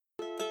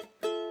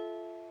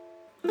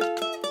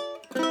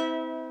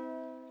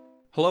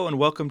Hello and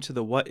welcome to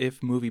the What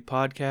If Movie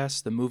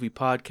Podcast, the movie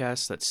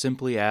podcast that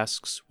simply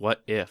asks,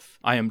 what if?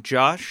 I am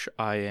Josh,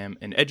 I am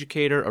an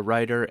educator, a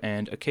writer,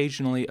 and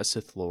occasionally a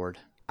Sith Lord.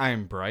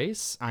 I'm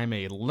Bryce, I'm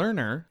a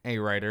learner, a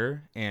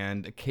writer,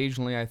 and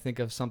occasionally I think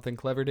of something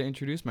clever to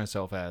introduce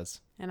myself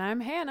as. And I'm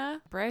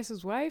Hannah,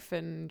 Bryce's wife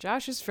and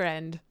Josh's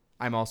friend.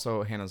 I'm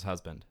also Hannah's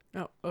husband.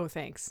 Oh,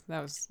 thanks.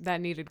 That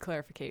needed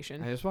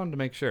clarification. I just wanted to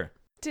make sure.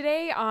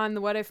 Today on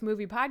the What If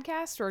Movie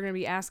Podcast, we're going to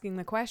be asking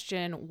the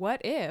question,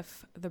 what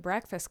if The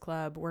Breakfast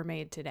Club were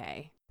made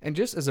today? And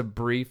just as a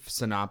brief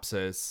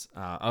synopsis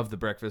of The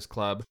Breakfast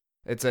Club,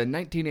 it's a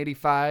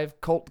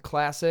 1985 cult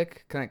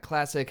classic, kind of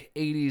classic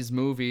 80s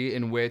movie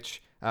in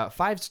which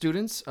 5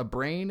 students, a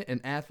brain, an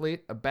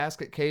athlete, a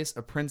basket case,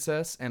 a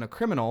princess, and a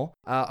criminal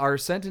are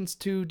sentenced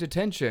to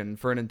detention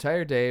for an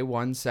entire day,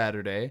 one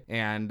Saturday.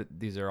 And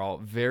these are all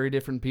very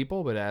different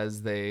people, but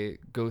as they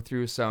go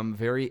through some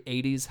very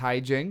 80s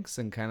hijinks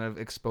and kind of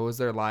expose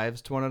their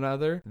lives to one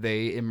another,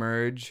 they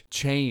emerge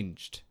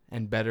changed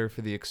and better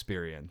for the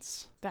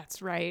experience.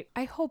 That's right.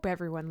 I hope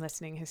everyone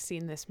listening has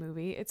seen this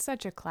movie. It's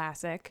such a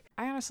classic.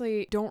 I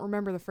honestly don't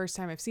remember the first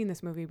time I've seen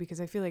this movie because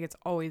I feel like it's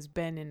always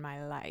been in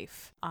my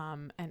life.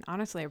 And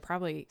honestly, I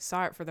probably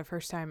saw it for the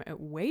first time at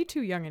way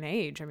too young an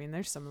age. I mean,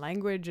 there's some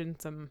language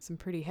and some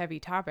pretty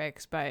heavy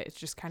topics, but it's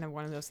just kind of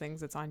one of those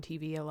things that's on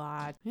TV a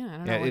lot. Yeah, I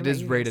don't know. Yeah, it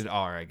is rated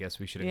R. I guess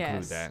we should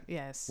include that.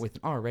 Yes. With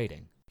an R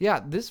rating. Yeah,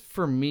 this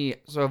for me,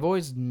 so I've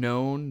always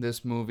known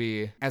this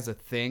movie as a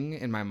thing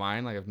in my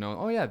mind. Like I've known,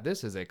 oh yeah,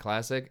 this is a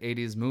classic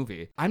 80s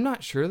movie. I'm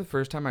not sure the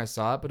first time I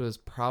saw it, but it was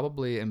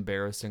probably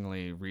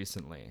embarrassingly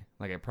recently.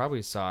 Like I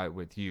probably saw it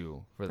with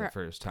you for the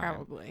first time.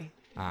 Probably.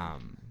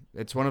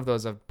 It's one of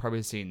those I've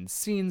probably seen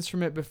scenes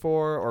from it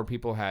before, or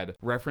people had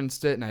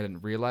referenced it and I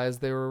didn't realize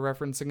they were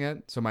referencing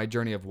it. So my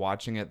journey of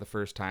watching it the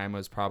first time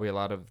was probably a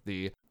lot of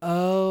the,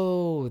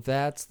 oh,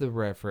 that's the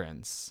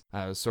reference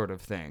sort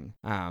of thing.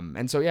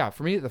 And so, yeah,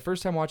 for me, the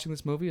first time watching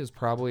this movie is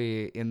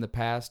probably in the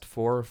past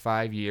 4 or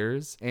 5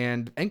 years.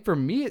 And I think for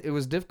me, it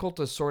was difficult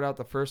to sort out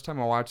the first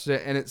time I watched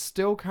it. And it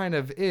still kind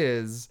of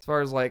is, as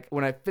far as like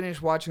when I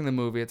finish watching the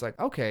movie, it's like,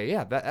 okay,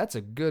 yeah, that's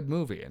a good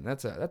movie. And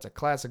that's a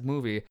classic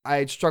movie.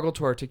 I struggle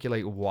to articulate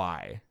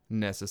why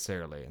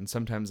necessarily, and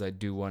sometimes I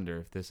do wonder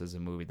if this is a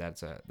movie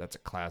that's a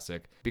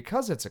classic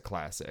because it's a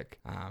classic.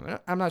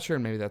 I'm not sure.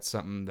 Maybe that's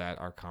something that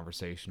our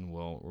conversation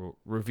will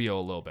reveal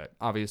a little bit.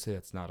 Obviously,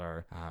 that's not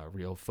our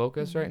real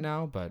focus right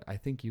now, but I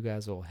think you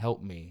guys will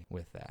help me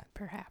with that.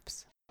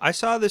 Perhaps. I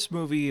saw this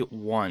movie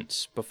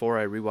once before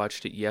I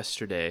rewatched it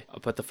yesterday,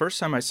 but the first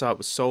time I saw it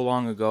was so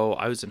long ago.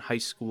 I was in high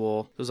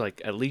school. It was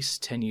like at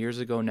least 10 years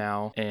ago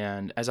now.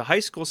 And as a high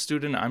school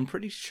student, I'm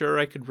pretty sure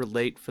I could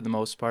relate for the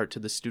most part to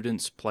the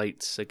students'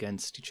 plights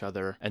against each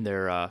other and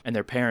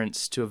their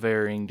parents to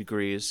varying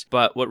degrees.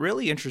 But what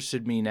really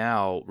interested me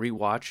now,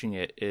 rewatching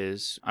it,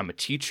 is I'm a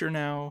teacher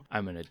now.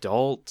 I'm an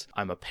adult.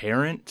 I'm a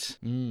parent.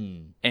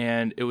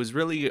 And it was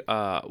really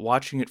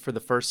watching it for the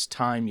first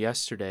time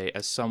yesterday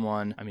as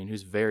someone,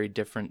 who's very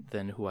different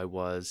than who I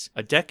was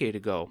a decade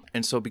ago.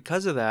 And so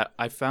because of that,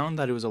 I found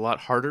that it was a lot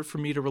harder for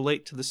me to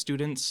relate to the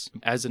students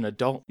as an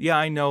adult. Yeah,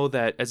 I know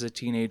that as a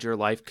teenager,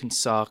 life can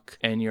suck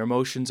and your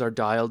emotions are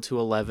dialed to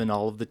 11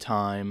 all of the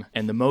time,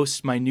 and the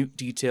most minute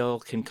detail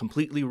can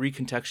completely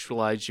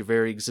recontextualize your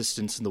very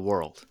existence in the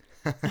world.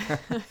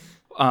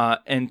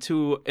 And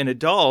to an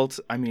adult,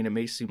 it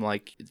may seem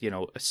like,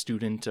 a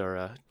student or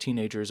a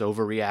teenager is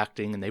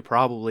overreacting, and they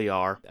probably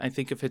are. I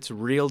think if it's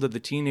real to the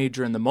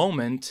teenager in the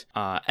moment,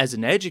 as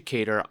an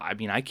educator,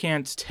 I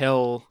can't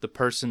tell the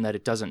person that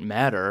it doesn't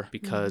matter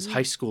because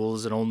high school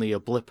isn't only a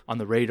blip on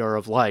the radar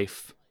of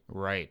life.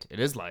 Right. It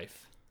is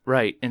life.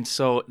 Right. And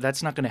so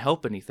that's not going to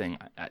help anything.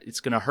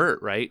 It's going to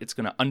hurt, right? It's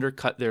going to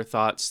undercut their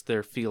thoughts,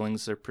 their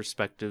feelings, their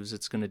perspectives.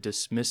 It's going to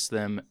dismiss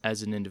them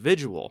as an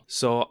individual.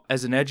 So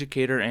as an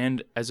educator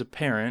and as a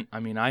parent,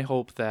 I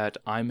hope that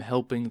I'm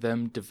helping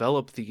them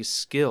develop these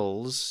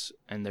skills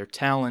and their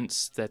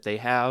talents that they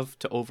have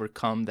to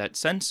overcome that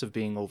sense of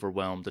being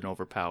overwhelmed and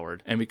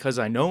overpowered. And because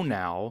I know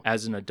now,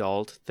 as an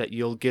adult, that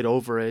you'll get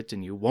over it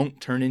and you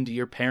won't turn into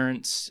your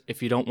parents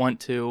if you don't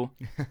want to.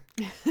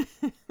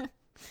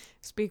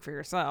 Speak for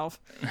yourself.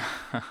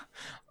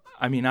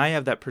 I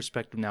have that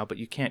perspective now, but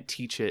you can't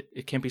teach it.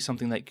 It can't be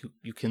something that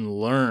you can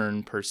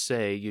learn per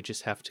se. You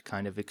just have to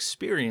kind of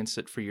experience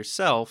it for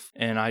yourself.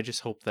 And I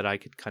just hope that I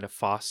could kind of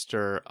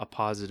foster a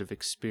positive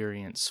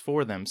experience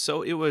for them.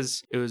 So it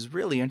was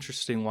really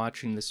interesting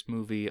watching this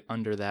movie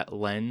under that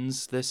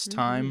lens this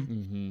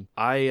time.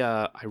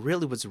 I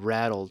really was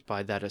rattled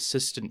by that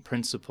assistant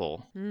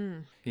principal.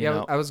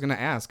 I was going to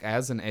ask,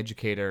 as an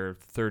educator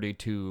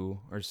 32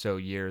 or so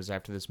years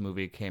after this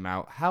movie came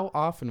out, how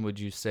often would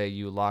you say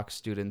you lock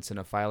students in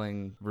a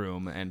filing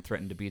room and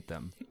threaten to beat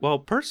them? Well,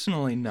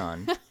 personally,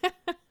 none.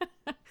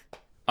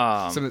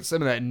 Some of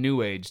that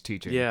new age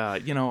teaching. Yeah,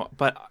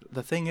 but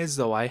the thing is,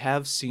 though, I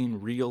have seen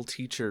real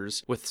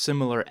teachers with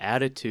similar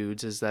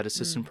attitudes as that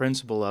assistant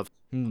principal of,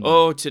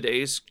 oh,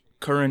 today's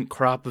current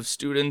crop of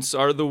students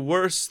are the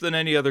worst than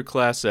any other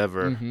class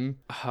ever. Mm-hmm.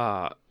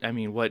 I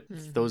mean, what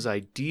those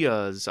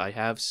ideas I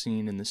have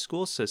seen in the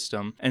school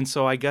system. And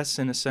so I guess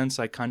in a sense,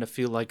 I kind of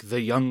feel like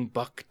the young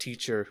buck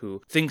teacher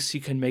who thinks he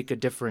can make a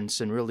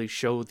difference and really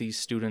show these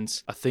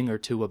students a thing or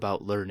two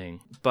about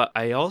learning. But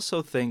I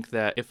also think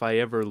that if I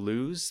ever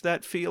lose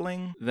that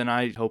feeling, then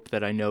I hope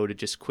that I know to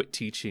just quit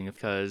teaching,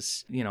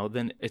 because, you know,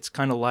 then it's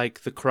kind of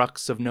like the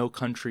crux of No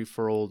Country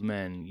for Old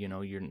Men. You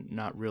know, you're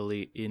not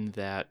really in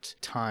that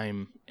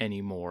time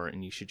anymore,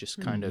 and you should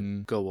just kind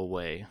of go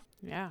away.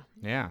 Yeah.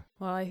 Yeah.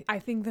 Well, I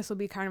think this will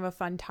be kind of a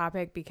fun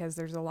topic because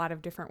there's a lot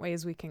of different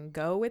ways we can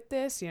go with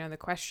this. You know, the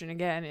question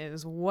again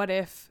is, what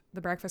if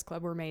the Breakfast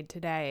Club were made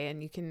today?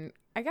 And you can,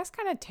 I guess,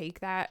 kind of take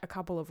that a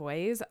couple of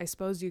ways. I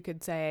suppose you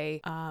could say,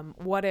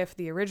 what if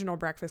the original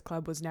Breakfast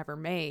Club was never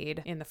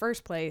made in the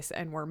first place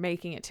and we're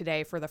making it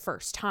today for the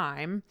first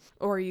time?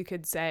 Or you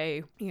could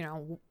say, you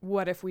know,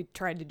 what if we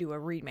tried to do a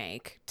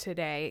remake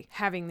today,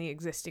 having the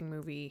existing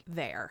movie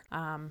there?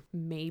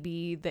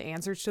 Maybe the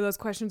answers to those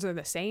questions are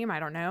the same. I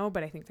don't know.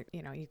 But I think that,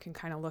 you know, you can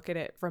kind of look at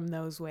it from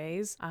those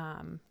ways.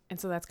 And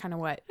so that's kind of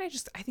what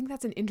I think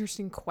that's an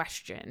interesting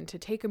question, to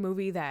take a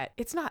movie that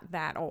it's not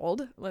that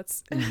old.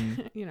 Let's,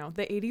 you know,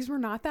 the 80s were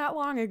not that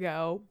long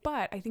ago,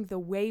 but I think the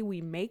way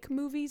we make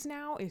movies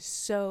now is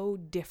so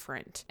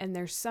different. And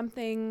there's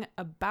something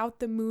about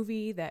the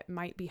movie that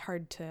might be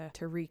hard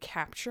to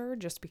recapture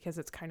just because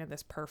it's kind of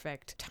this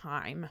perfect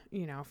time,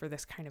 you know, for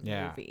this kind of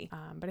movie.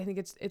 But I think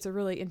it's a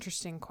really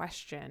interesting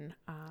question.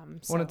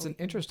 Well, it's an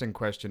interesting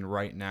question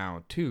right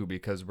now, too,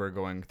 because we're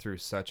going through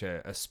such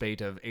a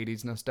spate of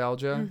 80s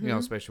nostalgia. You know,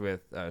 especially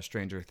with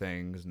Stranger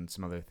Things and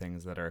some other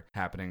things that are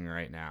happening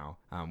right now.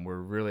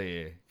 We're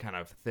really kind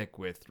of thick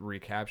with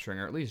recapturing,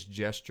 or at least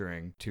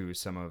gesturing to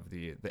some of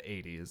the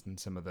 80s and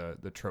some of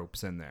the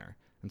tropes in there.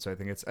 And so I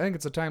think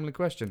it's a timely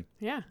question.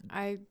 Yeah,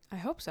 I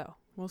hope so.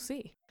 We'll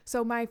see.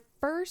 So my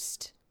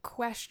first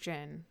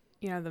question,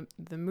 you know,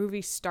 the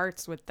movie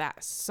starts with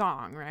that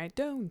song, right?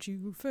 Don't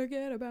you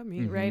forget about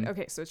me, right?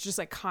 Okay, so it's just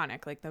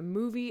iconic. Like, the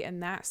movie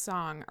and that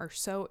song are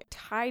so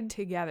tied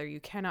together,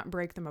 you cannot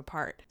break them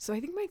apart. So I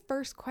think my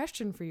first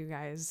question for you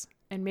guys,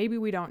 and maybe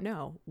we don't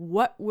know,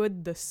 what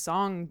would the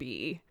song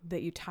be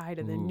that you tie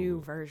to the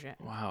new version?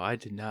 Wow, I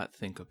did not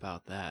think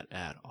about that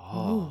at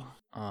all.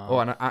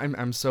 And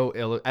I'm so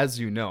ill, as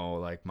you know,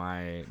 like,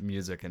 my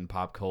music and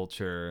pop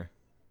culture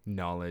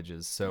knowledge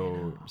is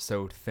so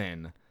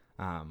thin.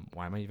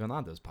 Why am I even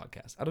on this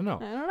podcast? I don't know.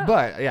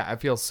 But yeah, I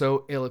feel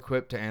so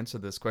ill-equipped to answer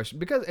this question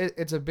because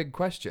it's a big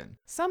question.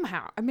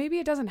 Somehow. Maybe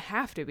it doesn't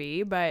have to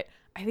be, but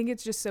I think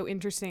it's just so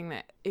interesting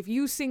that if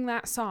you sing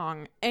that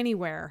song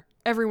anywhere,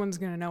 everyone's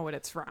going to know what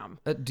it's from.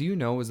 Do you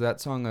know, is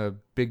that song a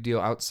big deal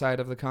outside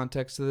of the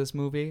context of this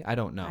movie? I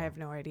don't know. I have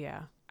no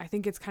idea. I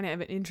think it's kind of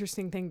an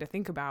interesting thing to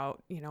think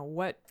about. You know,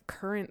 what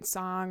current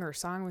song or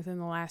song within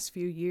the last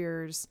few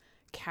years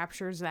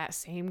captures that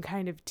same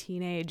kind of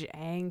teenage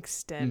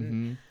angst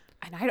and...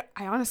 And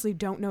I honestly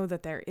don't know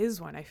that there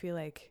is one. I feel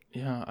like...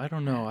 Yeah, I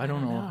don't know. I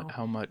don't know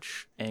how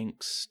much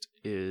angst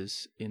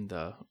is in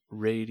the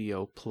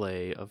radio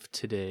play of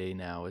today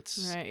now.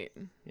 It's, right.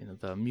 You know,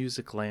 the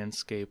music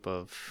landscape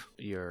of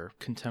your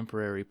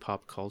contemporary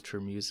pop culture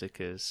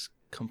music is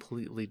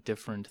completely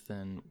different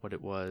than what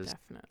it was.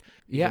 Definitely.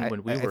 Yeah,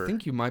 I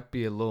think you might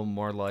be a little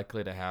more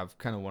likely to have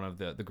kind of one of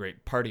the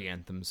great party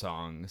anthem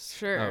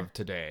songs of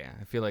today.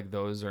 I feel like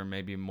those are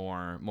maybe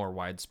more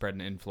widespread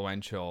and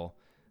influential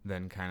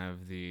than kind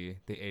of the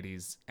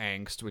 80s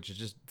angst, which is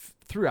just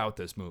throughout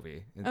this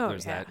movie.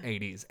 There's that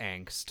 80s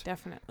angst.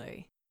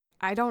 Definitely.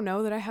 I don't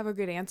know that I have a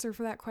good answer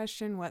for that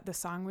question, what the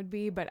song would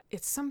be, but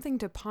it's something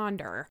to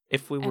ponder.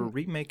 If we were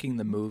remaking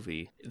the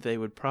movie, they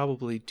would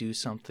probably do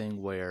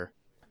something where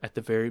at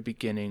the very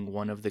beginning,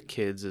 one of the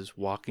kids is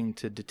walking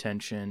to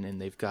detention and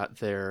they've got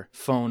their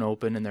phone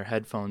open and their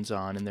headphones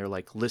on and they're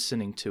like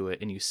listening to it,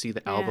 and you see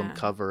the album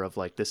cover of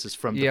like, this is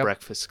from the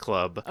Breakfast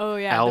Club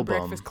album. The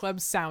Breakfast Club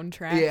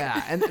soundtrack.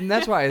 Yeah, and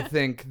that's why I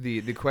think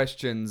the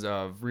questions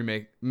of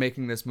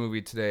making this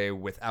movie today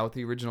without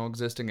the original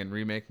existing and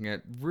remaking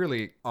it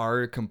really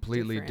are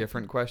completely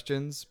different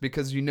questions,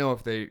 because you know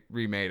if they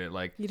remade it,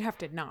 like, you'd have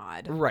to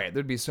nod. Right,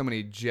 there'd be so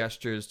many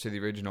gestures to the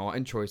original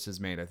and choices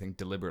made, I think,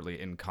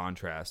 deliberately in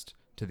contrast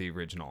to the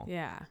original.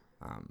 Yeah.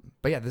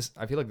 But yeah,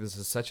 I feel like this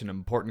is such an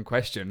important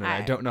question, and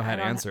I don't know how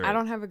to answer it. I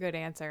don't have a good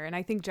answer. And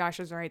I think Josh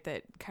is right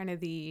that kind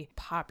of the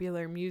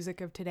popular music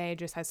of today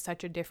just has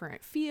such a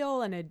different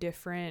feel and a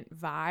different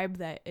vibe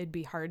that it'd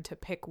be hard to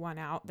pick one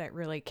out that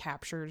really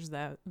captures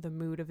the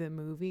mood of the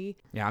movie.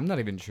 Yeah, I'm not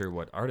even sure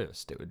what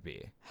artist it would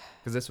be.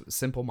 Because this was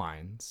Simple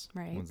Minds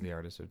right. was the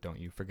artist of Don't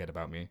You Forget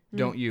About Me.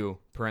 Don't you,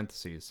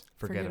 parentheses,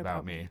 forget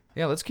about me.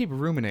 Yeah, let's keep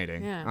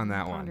ruminating on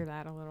that one. Ponder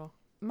that a little.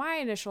 my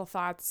initial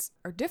thoughts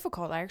are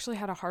difficult. I actually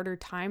had a harder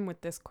time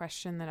with this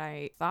question than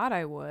I thought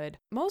I would,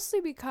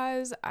 mostly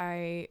because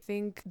I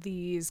think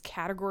these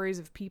categories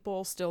of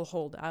people still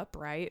hold up,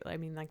 right? I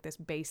mean, like this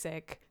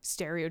basic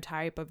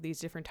stereotype of these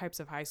different types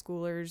of high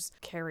schoolers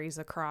carries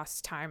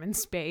across time and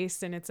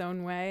space in its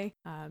own way.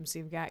 So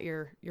you've got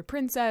your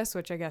princess,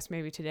 which I guess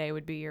maybe today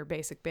would be your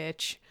basic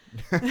bitch,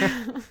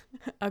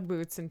 Ugg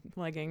boots and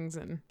leggings,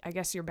 and I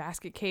guess your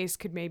basket case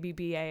could maybe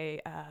be a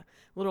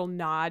little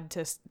nod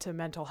to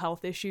mental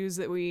health issues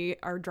that we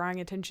are drawing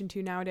attention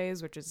to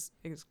nowadays, which is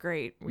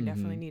great. We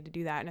definitely need to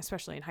do that, and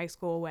especially in high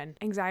school when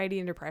anxiety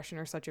and depression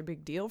are such a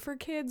big deal for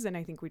kids, and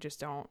I think we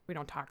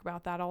don't talk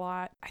about that a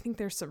lot. I think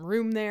there's some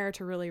room there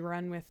to really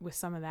run with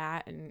some of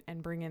that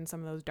and bring in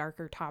some of those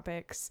darker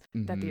topics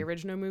that the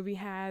original movie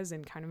has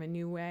in kind of a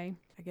new way.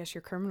 I guess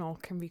your criminal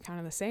can be kind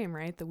of the same,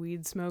 right? The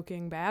weed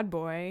smoking bad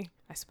boy.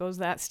 I suppose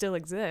that still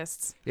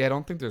exists. Yeah, I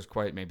don't think there's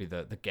quite maybe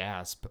the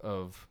gasp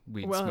of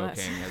weed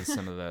smoking as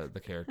some of the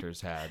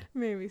characters had.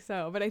 Maybe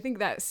so. But I think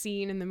that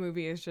scene in the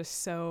movie is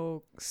just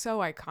so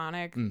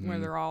iconic where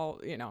they're all,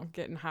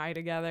 getting high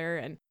together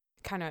and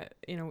kind of,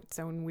 its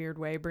own weird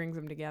way brings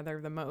them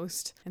together the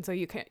most. And so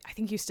I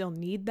think you still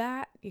need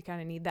that. You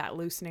kind of need that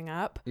loosening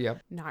up.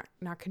 Yep. Not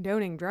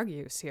condoning drug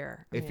use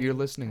here. If you're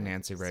listening,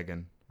 Nancy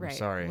Reagan, right. I'm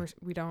sorry.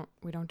 We don't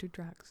do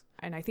drugs.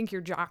 And I think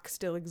your jock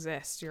still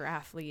exists, your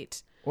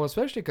athlete. Well,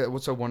 especially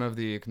so one of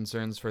the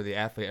concerns for the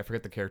athlete, I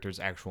forget the character's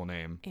actual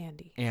name.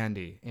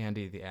 Andy,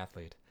 the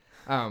athlete.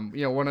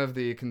 One of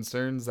the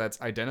concerns that's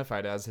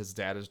identified as his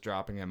dad is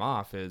dropping him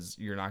off is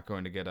you're not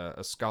going to get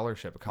a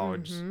scholarship, a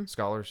college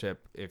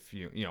scholarship if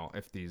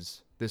if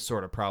this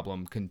sort of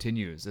problem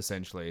continues,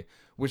 essentially,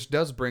 which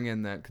does bring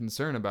in that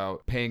concern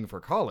about paying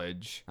for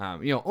college,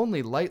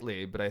 only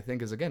lightly, but I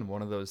think is, again,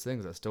 one of those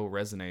things that still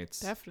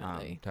resonates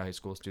definitely to high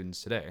school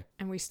students today.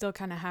 And we still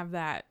kind of have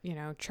that,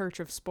 church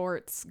of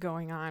sports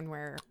going on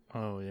where,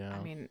 oh, yeah.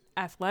 I mean,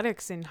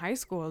 athletics in high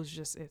school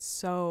it's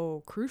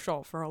so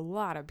crucial for a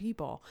lot of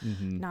people.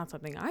 Not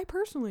something I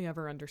personally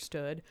ever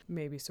understood.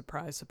 Maybe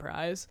surprise,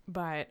 surprise.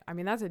 But, I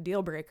mean, that's a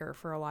deal breaker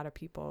for a lot of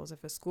people is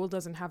if a school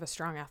doesn't have a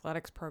strong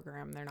athletics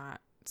program, they're not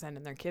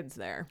sending their kids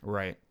there.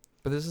 Right.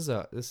 But this is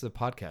a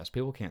podcast.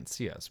 People can't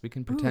see us. We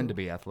can pretend to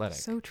be athletic.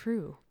 So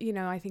true.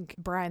 I think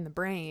Brian the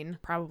Brain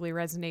probably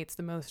resonates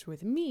the most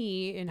with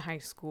me in high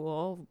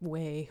school,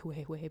 way,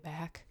 way, way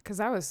back. Because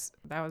that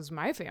was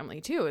my family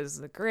too, is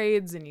the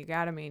grades, and you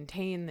got to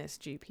maintain this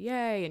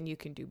GPA, and you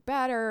can do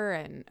better,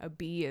 and a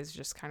B is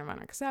just kind of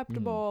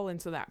unacceptable.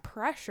 And so that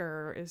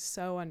pressure is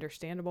so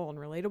understandable and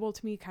relatable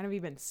to me. Kind of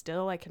even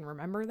still, I can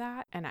remember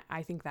that. And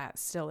I think that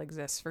still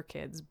exists for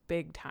kids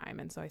big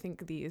time. And so I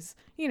think these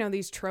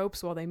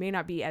tropes, while they may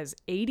not be as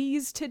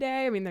 80s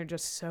today, I mean, they're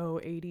just so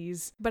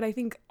 80s, but I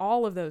think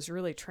all of those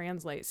really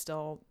translate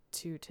still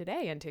to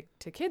today and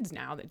to kids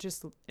now, that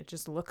it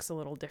just looks a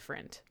little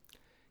different.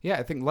 Yeah,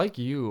 I think like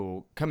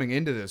you, coming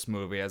into this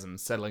movie, as I'm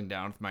settling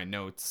down with my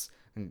notes,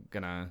 I'm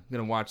gonna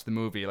watch the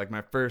movie, like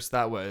my first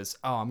thought was,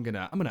 I'm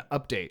gonna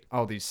update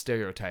all these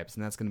stereotypes,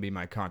 and that's gonna be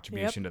my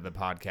contribution to the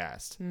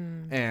podcast.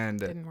 And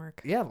didn't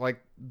work. Yeah,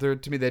 like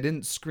to me, they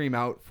didn't scream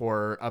out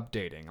for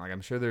updating. Like,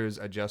 I'm sure there's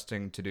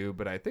adjusting to do,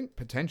 but I think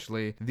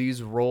potentially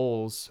these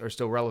roles are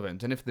still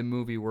relevant. And if the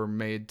movie were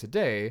made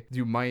today,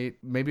 you might,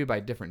 maybe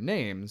by different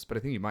names, but I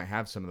think you might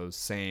have some of those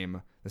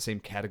the same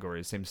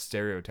categories, same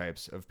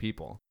stereotypes of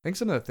people. I think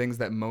some of the things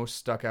that most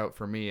stuck out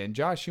for me, and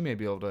Josh, you may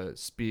be able to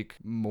speak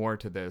more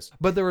to this,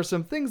 but there were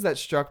some things that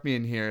struck me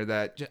in here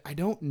that I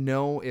don't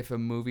know if a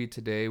movie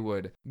today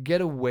would get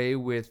away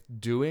with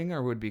doing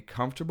or would be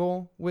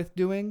comfortable with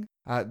doing.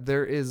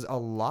 There is a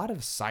lot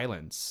of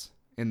silence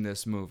in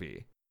this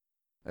movie.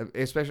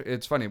 Especially,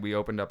 it's funny, we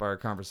opened up our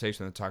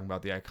conversation with talking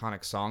about the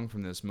iconic song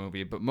from this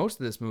movie, but most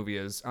of this movie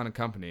is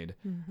unaccompanied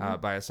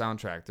by a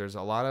soundtrack. There's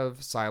a lot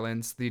of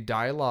silence. The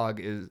dialogue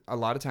is, a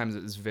lot of times,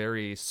 is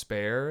very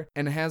spare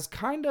and has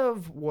kind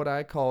of what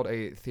I called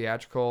a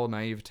theatrical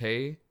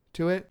naivete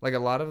to it. Like, a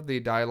lot of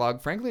the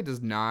dialogue, frankly,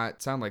 does not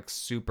sound like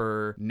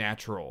super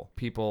natural.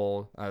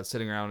 People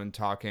sitting around and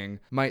talking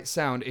might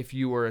sound if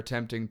you were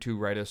attempting to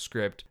write a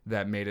script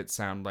that made it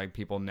sound like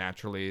people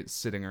naturally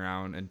sitting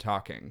around and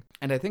talking.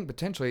 And I think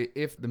potentially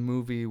if the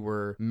movie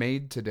were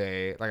made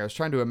today, like, I was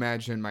trying to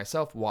imagine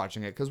myself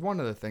watching it, because one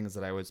of the things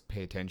that I always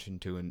pay attention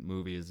to in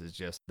movies is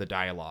just the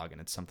dialogue, and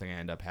it's something I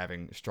end up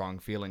having strong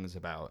feelings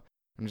about.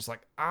 I'm just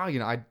like,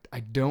 I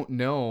don't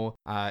know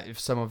if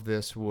some of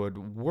this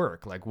would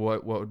work. Like,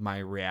 what would my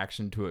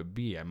reaction to it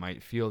be? I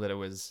might feel that it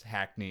was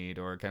hackneyed,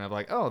 or kind of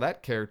like, oh,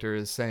 that character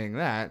is saying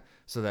that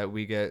so that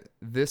we get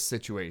this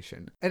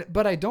situation.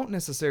 But I don't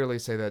necessarily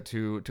say that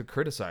to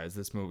criticize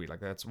this movie.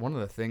 Like, that's one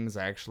of the things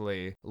I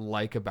actually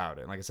like about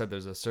it. Like I said,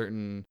 there's a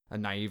certain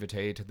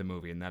naivete to the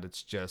movie, in that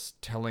it's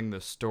just telling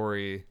the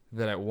story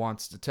that it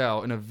wants to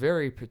tell in a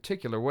very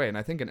particular way, and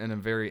I think in a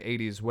very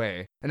 80s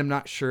way. And I'm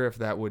not sure if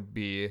that would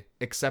be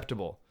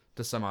acceptable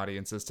to some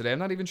audiences today. I'm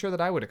not even sure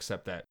that I would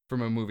accept that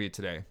from a movie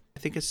today. I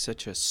think it's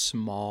such a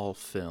small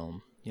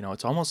film.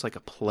 It's almost like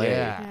a play.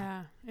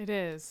 Yeah. It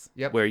is.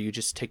 Yep. where you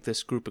just take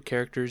this group of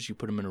characters, you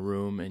put them in a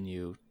room, and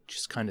you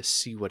just kind of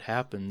see what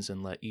happens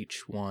and let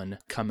each one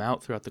come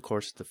out throughout the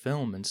course of the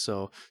film. And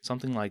so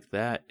something like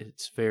that,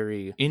 it's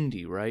very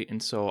indie, right?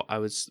 And so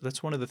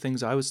that's one of the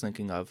things I was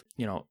thinking of.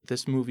 You know,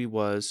 this movie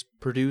was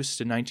produced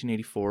in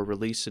 1984,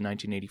 released in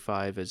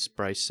 1985, as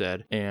Bryce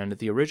said. And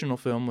the original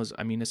film was,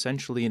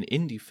 essentially an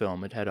indie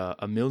film. It had a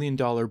 $1 million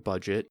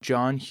budget.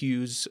 John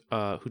Hughes,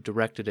 who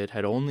directed it,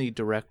 had only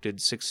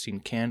directed 16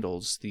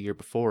 Candles the year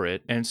before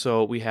it. And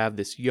so we have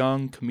this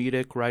young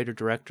comedic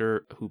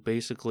writer-director who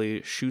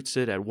basically shoots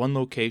it at one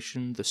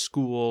location. The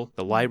school,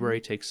 the library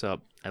takes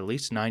up at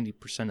least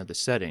 90% of the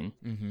setting.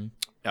 Mm-hmm.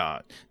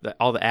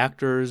 All the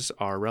actors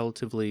are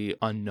relatively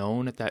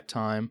unknown at that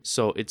time,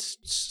 so it's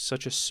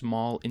such a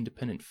small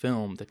independent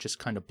film that just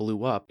kind of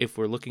blew up. If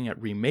we're looking at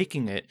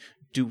remaking it,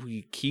 do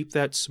we keep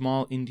that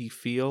small indie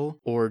feel,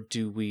 or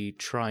do we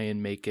try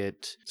and make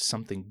it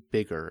something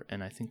bigger?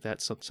 And I think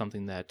that's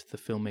something that the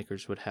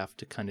filmmakers would have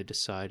to kind of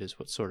decide as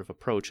what sort of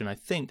approach. And I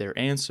think their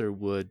answer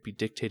would be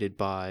dictated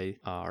by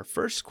our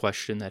first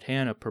question that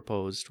Hannah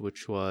proposed,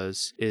 which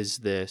was, is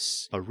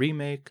this a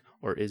remake,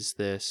 or is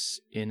this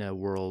in a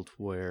world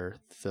where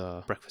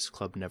the Breakfast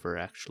Club never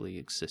actually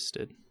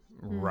existed?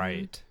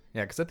 Right.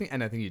 Yeah, because I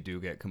think you do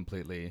get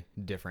completely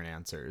different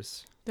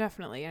answers.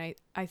 Definitely. And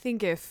I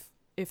think if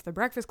the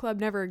Breakfast Club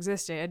never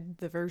existed,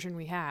 the version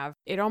we have,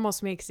 it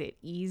almost makes it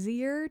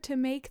easier to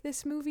make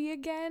this movie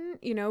again,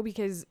 you know,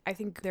 because I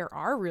think there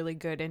are really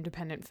good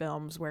independent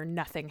films where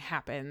nothing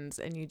happens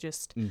and you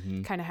just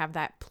kind of have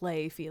that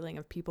play feeling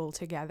of people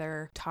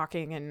together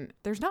talking, and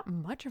there's not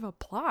much of a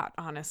plot,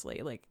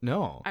 honestly. Like,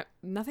 no,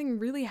 nothing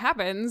really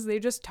happens. They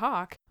just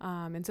talk.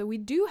 And so we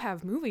do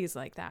have movies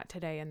like that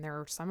today, and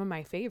they're some of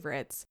my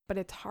favorites, but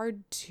it's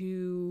hard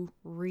to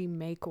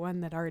remake one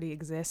that already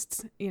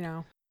exists, you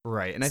know?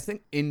 Right. And I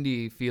think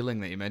indie feeling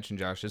that you mentioned,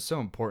 Josh, is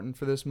so important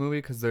for this movie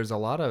because there's a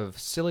lot of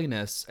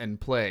silliness and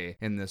play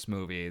in this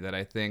movie that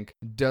I think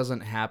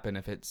doesn't happen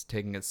if it's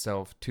taking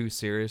itself too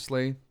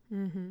seriously.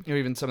 Or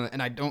even some of the,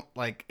 and I don't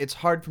like, it's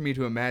hard for me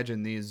to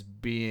imagine these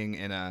being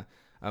in a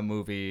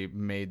movie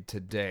made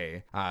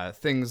today.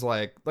 Things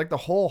like the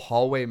whole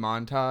hallway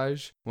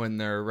montage when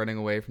they're running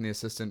away from the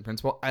assistant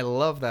principal. I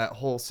love that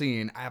whole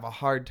scene. I have a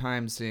hard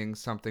time seeing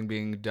something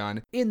being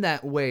done in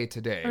that way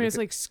today. I mean, it's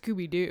like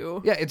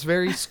Scooby-Doo. Yeah, it's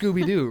very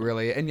Scooby-Doo,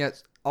 really. And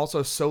yet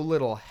also so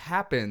little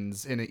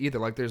happens in it either.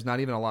 Like there's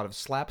not even a lot of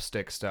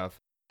slapstick stuff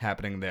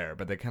happening there,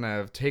 but they kind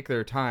of take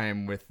their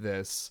time with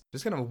this,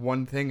 just kind of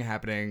one thing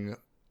happening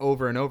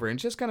over and over, and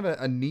it's just kind of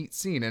a neat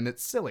scene, and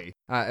it's silly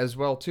as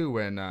well too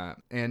when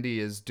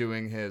Andy is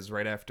doing his,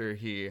 right after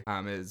he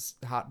is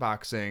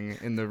hotboxing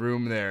in the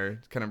room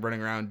there, kind of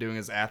running around doing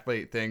his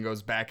athlete thing,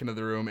 goes back into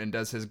the room and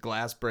does his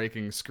glass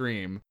breaking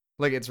scream.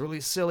 Like, it's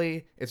really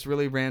silly, it's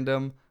really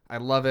random, I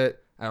love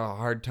it. I have a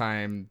hard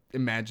time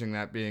imagining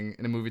that being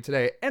in a movie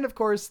today. And of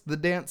course, the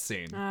dance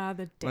scene.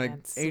 The dance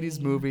like scene.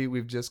 80s movie,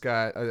 we've just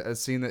got a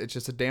scene that it's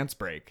just a dance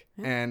break,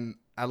 and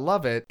I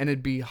love it. And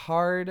it'd be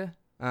hard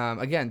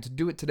again, to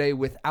do it today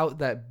without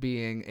that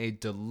being a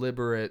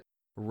deliberate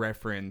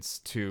reference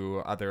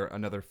to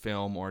another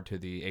film or to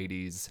the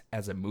 80s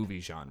as a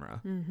movie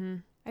genre.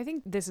 I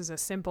think this is a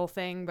simple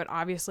thing, but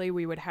obviously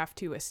we would have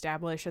to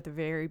establish at the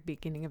very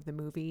beginning of the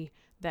movie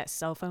that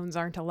cell phones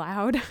aren't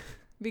allowed.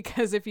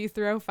 Because if you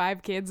throw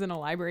 5 kids in a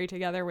library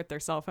together with their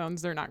cell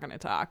phones, they're not going to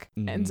talk.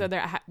 And so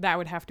that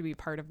would have to be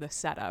part of the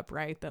setup,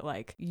 right? That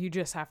like, you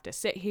just have to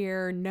sit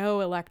here, no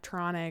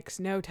electronics,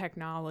 no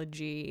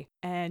technology.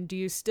 And do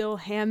you still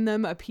hand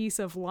them a piece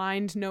of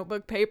lined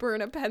notebook paper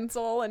and a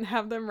pencil and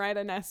have them write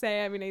an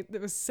essay? I mean, it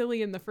was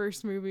silly in the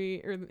first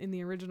movie or in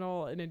the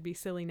original, and it'd be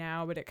silly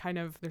now, but it kind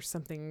of, there's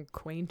something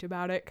quaint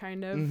about it,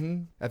 kind of.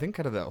 I think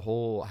kind of that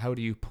whole, how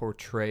do you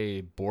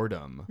portray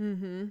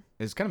boredom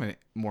is kind of a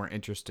more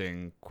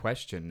interesting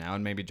question now,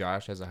 and maybe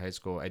Josh, as a high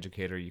school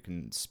educator, you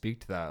can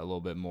speak to that a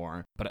little bit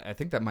more. But I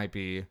think that might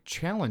be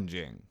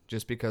challenging,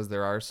 just because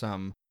there are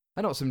some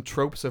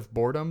tropes of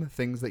boredom,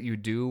 things that you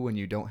do when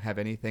you don't have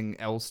anything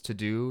else to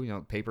do, you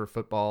know, paper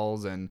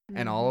footballs and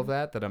all of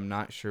that I'm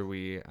not sure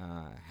we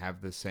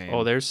have the same.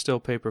 Oh, there's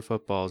still paper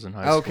footballs in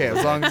high school. Okay,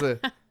 as long as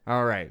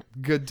all right,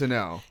 good to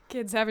know.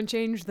 Kids haven't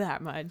changed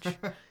that much.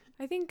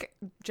 I think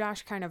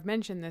Josh kind of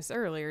mentioned this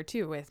earlier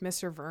too with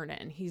Mr.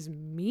 Vernon. He's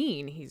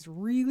mean. He's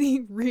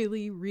really,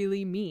 really,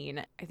 really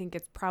mean. I think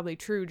it's probably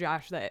true,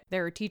 Josh, that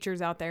there are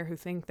teachers out there who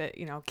think that,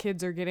 you know,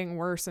 kids are getting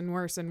worse and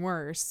worse and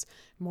worse,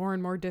 more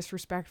and more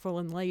disrespectful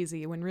and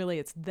lazy, when really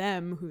it's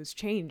them who's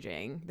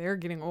changing. They're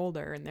getting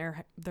older and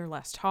they're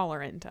less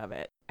tolerant of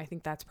it. I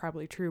think that's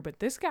probably true, but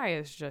this guy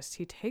is just,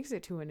 he takes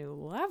it to a new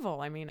level.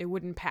 I mean, it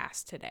wouldn't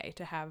pass today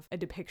to have a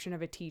depiction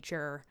of a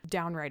teacher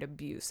downright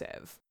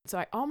abusive. So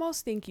I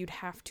almost think you'd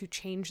have to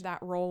change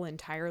that role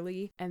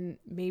entirely. And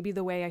maybe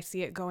the way I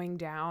see it going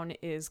down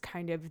is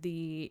kind of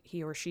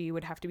he or she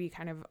would have to be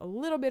kind of a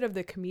little bit of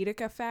the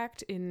comedic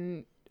effect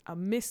in a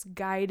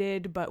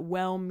misguided but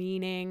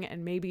well-meaning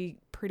and maybe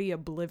pretty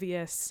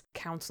oblivious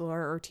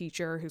counselor or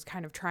teacher who's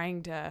kind of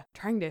trying to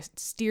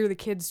steer the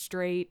kids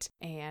straight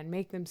and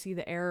make them see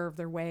the error of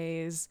their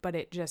ways, but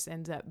it just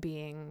ends up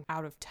being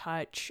out of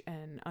touch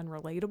and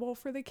unrelatable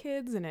for the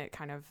kids, and it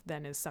kind of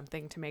then is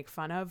something to make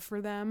fun of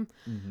for them.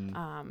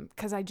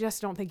 Because I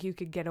just don't think you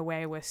could get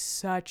away with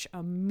such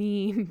a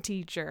mean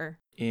teacher.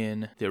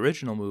 In the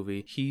original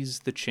movie, he's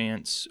the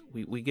chance,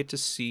 we get to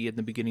see in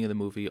the beginning of the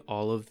movie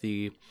all of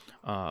the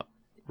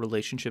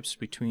relationships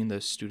between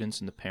the students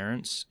and the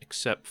parents,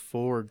 except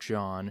for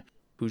John,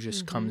 who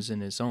just comes in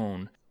his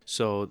own.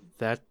 So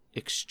that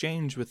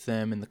exchange with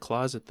them in the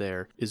closet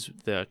there is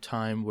the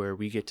time where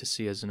we get to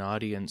see as an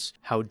audience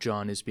how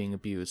John is being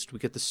abused. We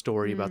get the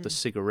story about the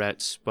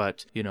cigarettes,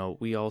 but, you know,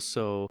 we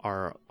also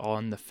are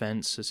on the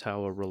fence as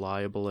how a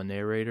reliable a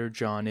narrator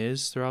John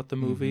is throughout the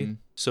movie.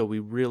 So we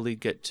really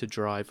get to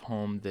drive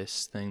home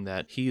this thing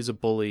that he is a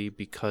bully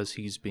because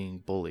he's being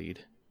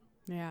bullied.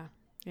 Yeah.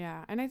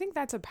 Yeah, and I think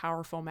that's a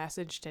powerful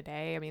message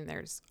today. I mean,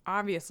 there's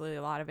obviously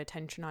a lot of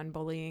attention on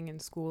bullying in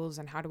schools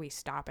and how do we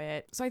stop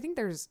it. So I think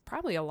there's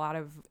probably a lot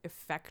of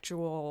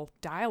effectual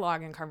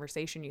dialogue and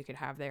conversation you could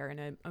have there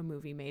in a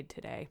movie made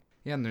today.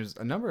 Yeah, and there's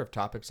a number of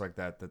topics like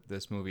that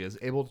this movie is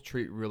able to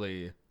treat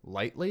really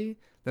lightly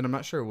that I'm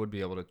not sure it would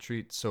be able to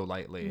treat so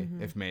lightly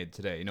if made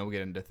today. You know, we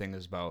get into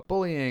things about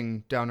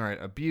bullying,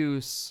 downright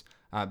abuse,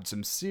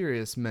 some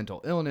serious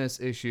mental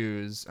illness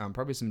issues,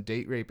 probably some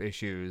date rape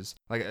issues.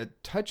 Like,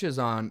 it touches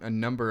on a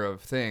number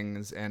of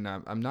things, and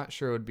I'm not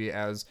sure it would be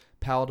as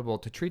palatable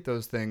to treat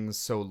those things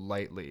so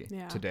lightly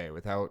today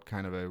without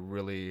kind of a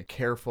really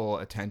careful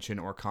attention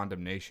or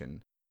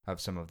condemnation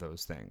of some of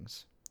those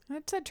things.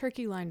 That's a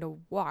tricky line to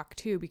walk,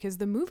 too, because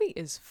the movie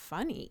is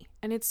funny,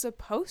 and it's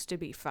supposed to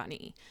be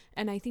funny.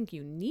 And I think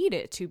you need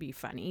it to be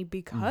funny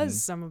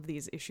because some of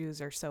these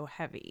issues are so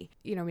heavy.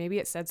 You know, maybe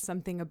it says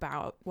something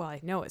about, well, I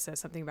know it says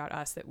something about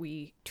us that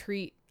we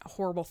treat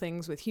horrible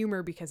things with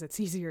humor because it's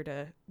easier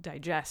to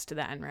digest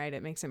then, right?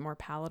 It makes it more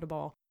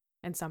palatable,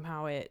 and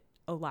somehow it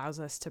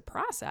allows us to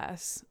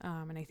process.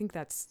 And I think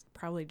that's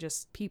probably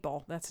just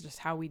people. That's just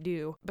how we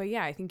do. But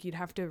yeah, I think you'd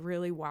have to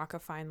really walk a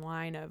fine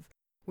line of,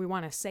 we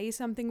want to say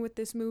something with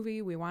this movie,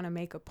 we want to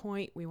make a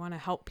point, we want to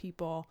help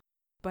people,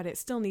 but it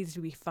still needs to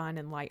be fun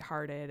and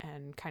lighthearted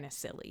and kind of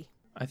silly.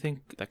 I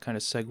think that kind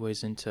of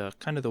segues into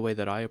kind of the way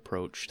that I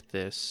approached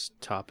this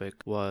topic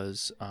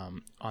was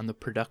on the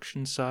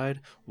production side,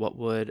 what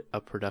would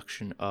a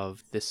production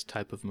of this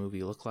type of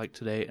movie look like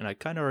today? And I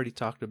kind of already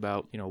talked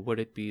about, you know, would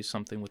it be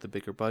something with a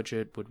bigger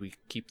budget? Would we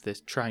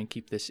try and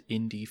keep this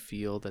indie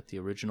feel that the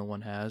original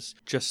one has?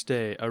 Just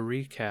a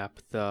recap,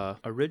 the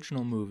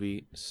original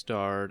movie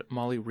starred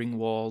Molly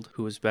Ringwald,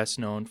 who is best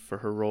known for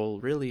her role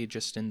really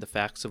just in The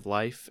Facts of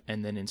Life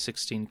and then in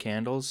 16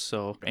 Candles.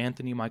 So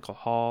Anthony Michael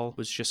Hall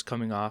was just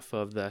coming off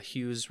of the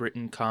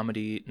Hughes-written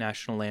comedy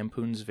National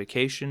Lampoon's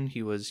Vacation.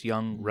 He was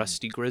young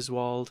Rusty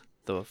Griswold,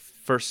 the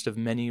first of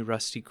many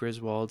Rusty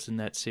Griswolds in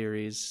that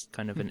series,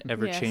 kind of an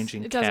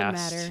ever-changing yes, cast.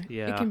 It doesn't matter.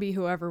 Yeah. It can be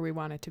whoever we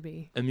want it to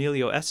be.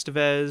 Emilio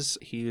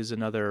Estevez, he is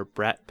another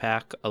Brat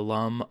Pack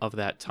alum of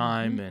that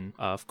time, and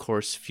of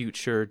course,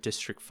 future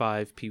District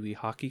 5 Pee Wee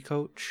hockey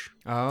coach.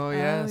 Oh,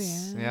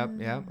 yes.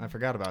 Yep. I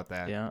forgot about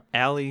that. Yeah.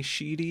 Ali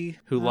Sheedy,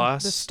 who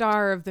lost... The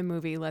star of the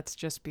movie, let's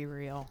just be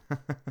real.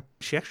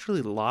 She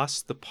actually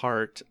lost the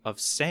part of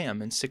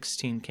Sam in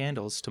 16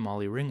 Candles to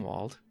Molly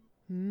Ringwald.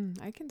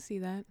 I can see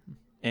that.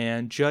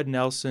 And Judd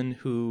Nelson,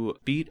 who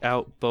beat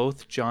out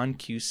both John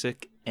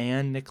Cusack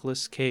and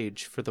Nicolas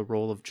Cage for the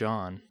role of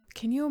John.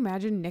 Can you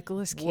imagine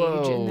Nicolas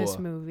Cage in this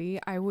movie?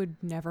 I would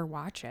never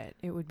watch it.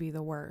 It would be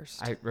the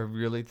worst. I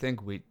really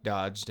think we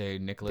dodged a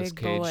Nicolas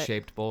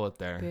Cage-shaped bullet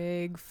there.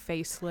 Big,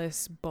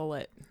 faceless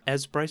bullet.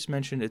 As Bryce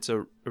mentioned, it's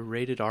a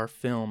rated R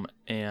film,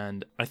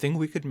 and I think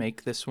we could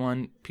make this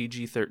one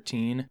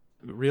PG-13.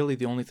 Really,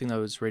 the only thing that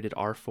was rated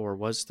R for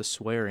was the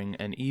swearing,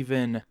 and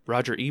even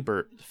Roger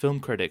Ebert, the film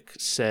critic,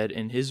 said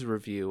in his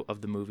review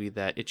of the movie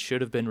that it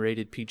should have been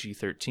rated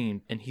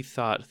PG-13, and he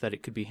thought that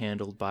it could be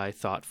handled by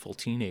thoughtful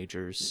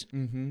teenagers.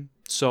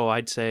 So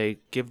I'd say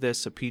give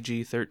this a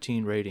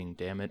PG-13 rating,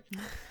 damn it.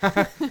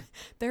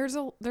 There's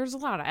a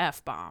lot of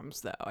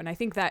F-bombs, though, and I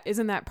think that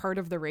isn't that part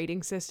of the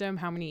rating system,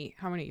 how many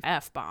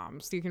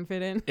F-bombs you can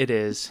fit in? It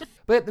is.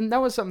 But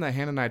that was something that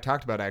Hannah and I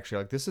talked about, actually.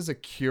 Like, this is a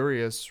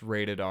curious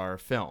rated R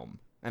film.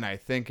 And I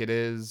think it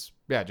is,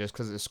 just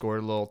because it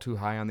scored a little too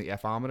high on the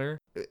F-ometer.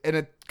 And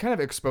it kind of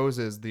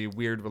exposes the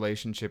weird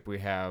relationship we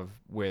have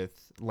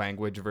with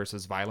language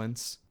versus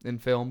violence in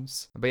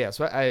films. But yeah,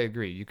 so I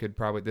agree.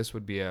 This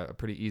would be a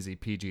pretty easy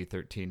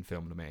PG-13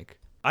 film to make.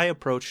 I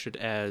approached it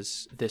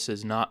as this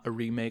is not a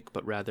remake,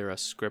 but rather a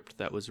script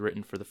that was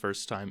written for the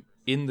first time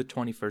in the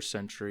 21st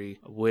century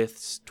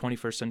with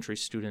 21st century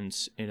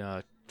students in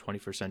a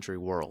 21st century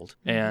world.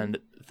 And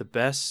the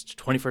best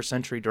 21st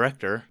century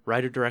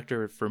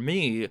writer-director for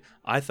me,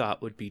 I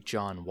thought would be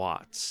John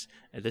Watts.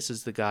 And this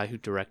is the guy who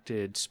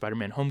directed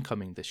Spider-Man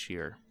Homecoming this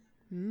year.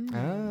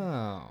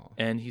 Oh.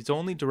 And he's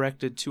only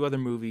directed 2 other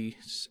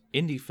movies,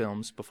 indie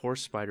films, before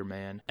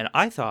Spider-Man. And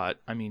I thought,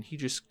 I mean, he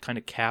just kind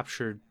of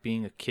captured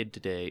being a kid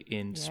today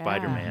in Yeah.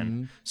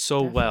 Spider-Man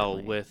so well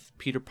Definitely. with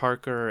Peter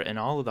Parker and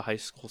all of the high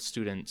school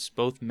students,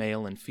 both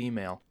male and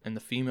female. And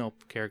the female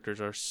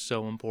characters are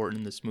so important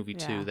in this movie,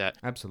 Yeah. too, that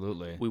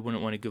Absolutely. we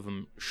wouldn't want to give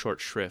them short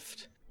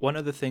shrift. One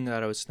other thing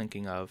that I was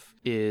thinking of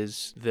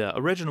is the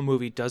original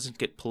movie doesn't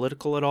get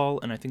political at all,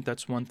 and I think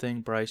that's one thing,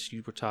 Bryce,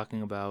 you were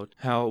talking about,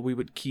 how we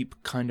would keep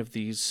kind of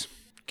these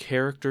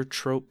character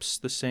tropes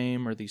the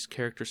same or these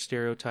character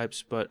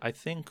stereotypes, but I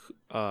think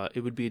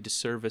it would be a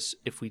disservice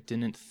if we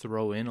didn't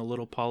throw in a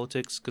little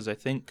politics, because I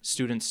think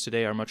students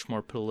today are much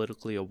more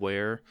politically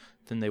aware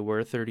than they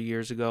were 30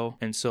 years ago,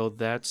 and so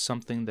that's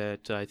something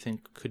that I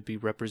think could be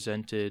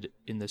represented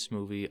in this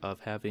movie,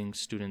 of having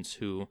students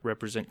who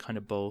represent kind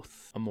of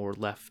both a more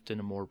left and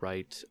a more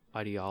right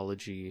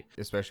ideology.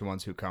 Especially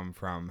ones who come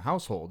from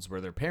households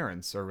where their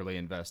parents are really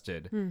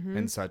invested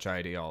in such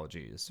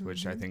ideologies,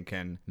 which I think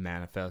can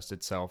manifest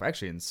itself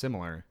actually in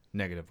similar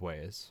negative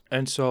ways.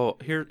 And so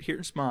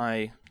here's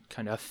my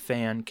kind of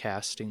fan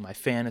casting, my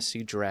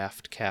fantasy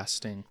draft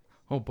casting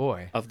Oh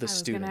boy. of the I was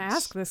students. going to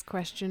ask this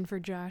question for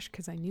Josh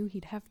because I knew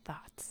he'd have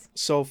thoughts.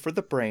 So for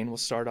the brain, we'll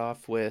start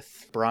off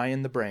with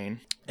Brian the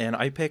Brain. And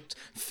I picked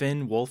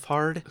Finn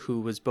Wolfhard,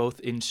 who was both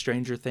in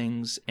Stranger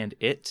Things and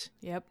It.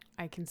 Yep,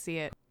 I can see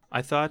it.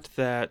 I thought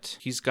that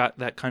he's got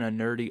that kind of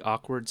nerdy,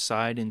 awkward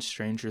side in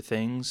Stranger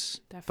Things,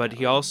 but he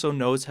Definitely. also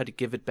knows how to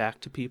give it back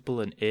to people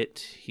in It.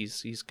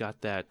 He's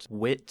got that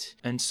wit.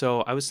 And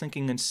so I was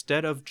thinking,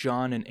 instead of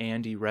John and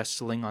Andy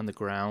wrestling on the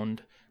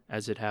ground,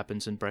 as it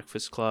happens in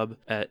Breakfast Club,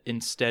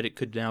 instead it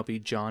could now be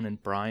John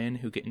and Brian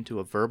who get into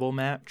a verbal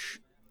match,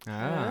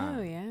 Ah.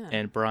 Oh, yeah.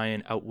 and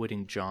Brian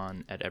outwitting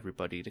John at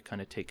everybody to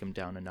kind of take him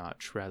down a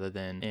notch rather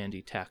than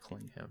Andy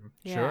tackling him.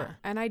 Yeah. Sure.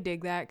 And I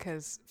dig that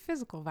because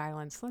physical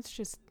violence,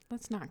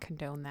 let's not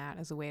condone that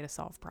as a way to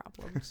solve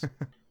problems.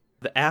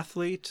 The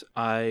athlete,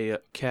 I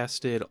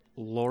casted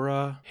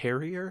Laura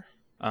Harrier.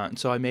 And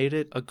so I made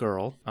it a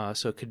girl,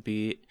 so it could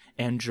be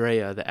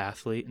Andrea the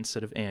athlete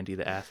instead of Andy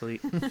the athlete.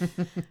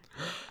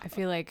 I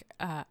feel like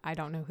I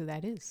don't know who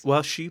that is.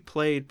 Well, she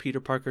played Peter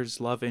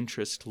Parker's love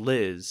interest,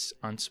 Liz,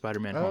 on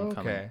Spider-Man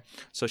Homecoming. Okay.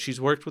 So she's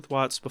worked with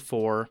Watts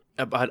before,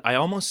 but I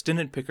almost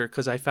didn't pick her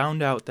because I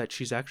found out that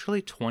she's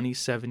actually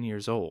 27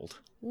 years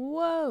old.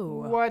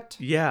 Whoa. What?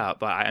 Yeah,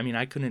 but I mean,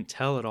 I couldn't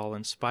tell it all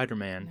in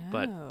Spider-Man,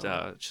 but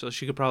No. so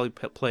she could probably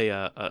play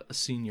a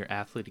senior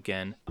athlete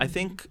again. I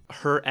think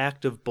her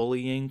act of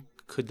bullying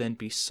could then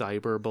be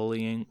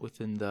cyberbullying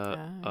within the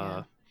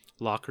yeah.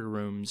 locker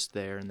rooms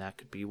there, and that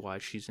could be why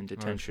she's in Oh,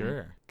 detention.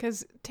 sure.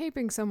 Because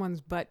taping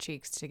someone's butt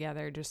cheeks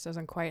together just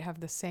doesn't quite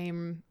have the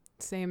same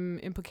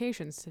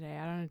implications today.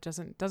 I don't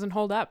know. It doesn't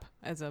hold up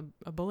as a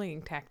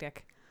bullying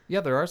tactic. Yeah,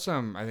 there are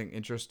some, I think,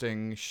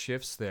 interesting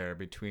shifts there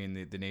between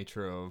the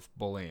nature of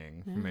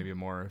bullying, from maybe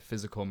more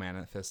physical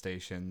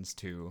manifestations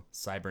to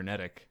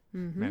cybernetic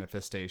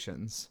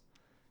manifestations.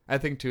 I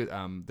think, too,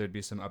 there'd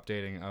be some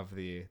updating of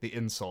the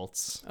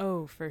insults.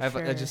 Oh, for I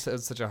sure. just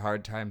had such a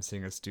hard time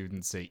seeing a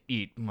student say,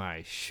 "Eat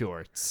my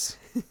shorts."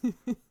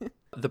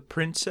 The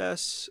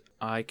princess,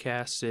 I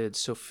casted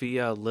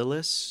Sophia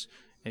Lillis,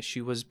 and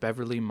she was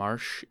Beverly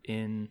Marsh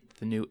in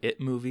the new It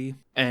movie.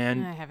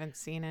 And I haven't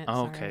seen it.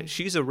 okay, sorry.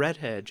 she's a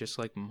redhead, just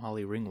like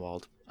Molly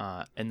Ringwald.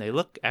 And they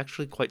look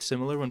actually quite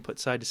similar when put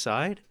side to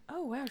side.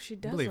 Oh wow, she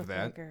does Believe look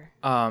that. like her.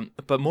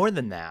 But more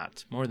than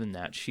that,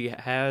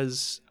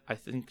 I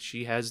think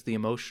she has the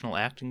emotional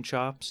acting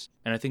chops.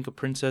 And I think a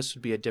princess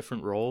would be a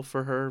different role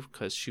for her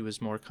because she was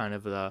more kind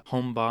of the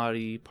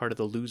homebody, part of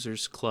the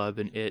losers club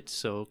in It.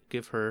 So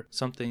give her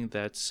something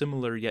that's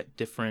similar yet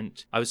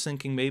different. I was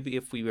thinking maybe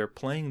if we were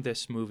playing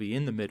this movie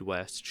in the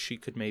Midwest, she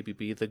could maybe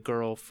be the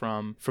girl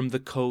from the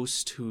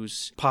coast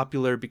who's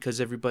popular because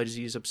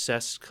everybody's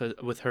obsessed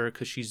with her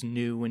because she's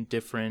new and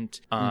different.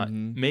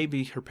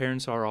 Maybe her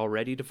parents are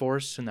already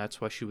divorced and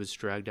that's why she was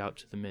dragged out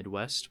to the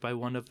Midwest by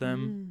one of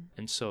them.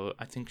 And so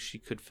I think she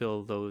could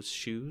fill those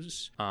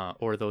shoes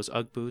or those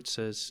Ugg boots,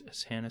 as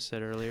Hannah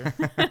said earlier.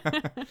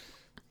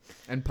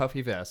 And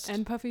puffy vest.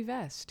 And puffy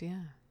vest,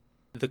 yeah.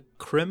 The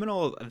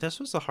criminal, this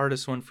was the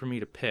hardest one for me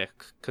to pick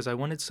because I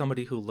wanted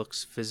somebody who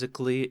looks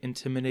physically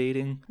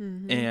intimidating.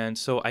 And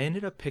so I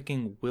ended up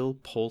picking Will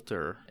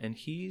Poulter, and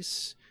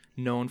he's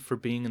known for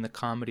being in the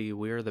comedy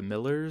We're the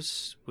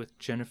Millers with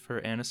Jennifer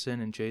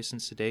Aniston and Jason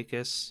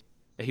Sudeikis.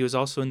 He was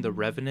also in The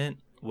Revenant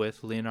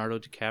with Leonardo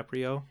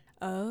DiCaprio.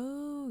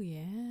 Oh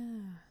yeah.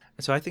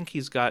 And so I think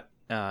he's got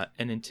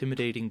an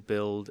intimidating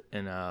build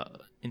and a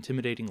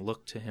intimidating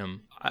look to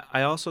him.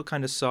 I also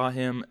kind of saw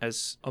him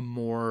as a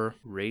more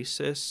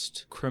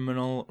racist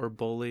criminal or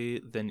bully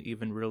than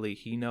even really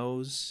he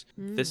knows.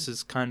 This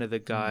is kind of the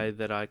guy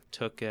that I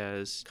took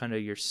as kind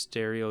of your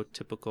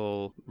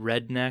stereotypical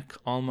redneck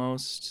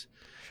almost.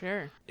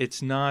 Sure.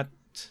 It's not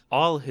isn't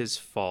all his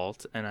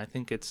fault, and I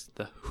think it's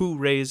the who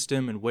raised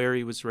him and where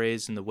he was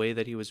raised and the way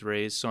that he was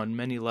raised. So on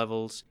many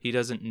levels, he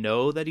doesn't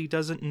know that he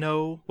doesn't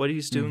know what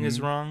he's doing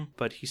is wrong,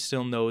 but he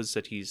still knows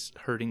that he's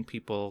hurting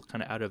people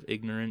kind of out of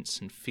ignorance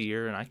and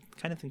fear, and I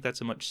kind of think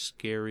that's a much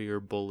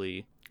scarier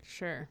bully.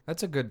 Sure.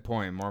 That's a good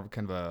point. More of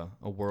kind of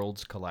a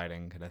worlds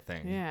colliding kind of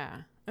thing.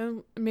 Yeah.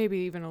 And maybe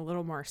even a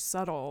little more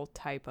subtle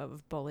type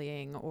of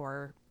bullying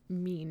or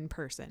mean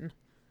person.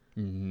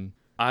 Mm-hmm.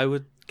 I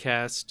would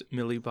cast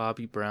Millie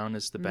Bobby Brown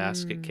as the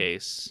basket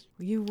case.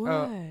 You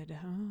would.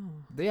 Oh.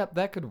 Yeah,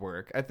 that could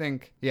work. I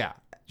think, yeah,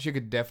 she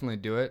could definitely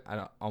do it.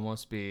 I'd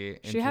almost be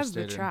interested. She has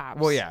the in, chops.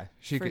 Well, yeah,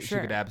 she for could. sure.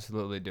 She could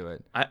absolutely do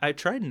it. I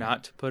tried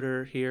not to put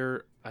her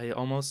here. I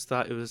almost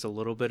thought it was a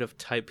little bit of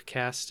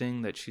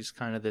typecasting, that she's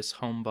kind of this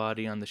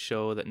homebody on the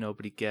show that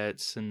nobody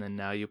gets, and then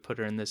now you put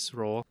her in this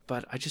role.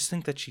 But I just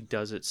think that she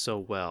does it so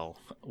well.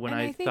 When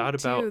And I think, thought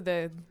about...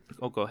 too,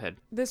 Oh, go ahead.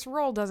 this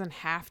role doesn't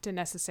have to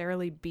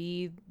necessarily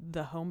be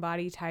the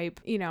homebody type.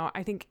 You know,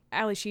 I think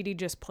Ali Sheedy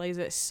just plays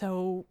it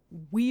so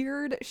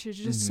weird. She's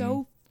just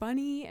so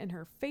funny, and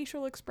her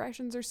facial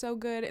expressions are so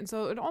good. And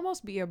so it'd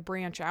almost be a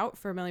branch out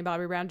for Millie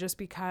Bobby Brown just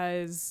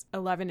because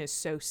Eleven is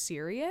so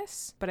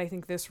serious. But I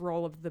think this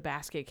role of the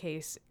basket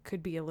case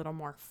could be a little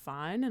more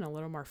fun and a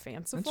little more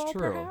fanciful, That's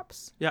true.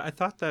 perhaps. Yeah, I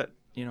thought that,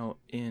 you know,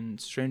 in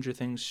Stranger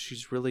Things,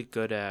 she's really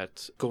good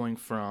at going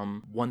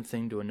from one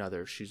thing to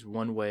another. She's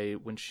one way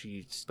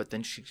but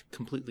then she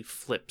completely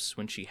flips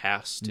when she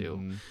has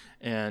to.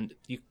 And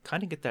you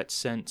kind of get that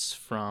sense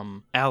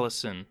from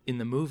Allison in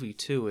the movie,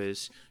 too,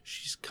 is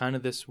she's kind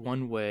of this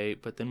one way,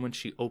 but then when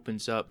she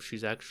opens up,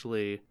 she's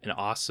actually an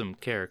awesome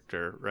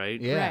character,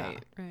 right? Yeah.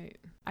 Right.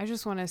 I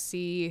just want to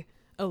see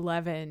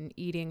 11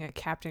 eating a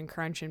Captain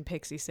Crunch and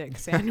Pixie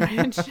Six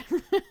sandwich.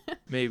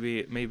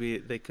 Maybe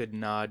they could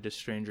nod to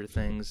Stranger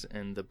Things,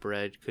 and the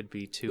bread could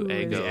be two Ooh,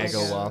 Eggos. The Eggos.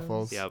 Eggo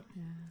waffles. Yep.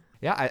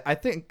 Yeah, I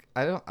think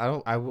I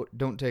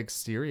don't take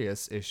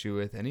serious issue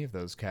with any of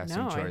those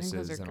casting No, choices. I think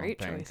those are I don't great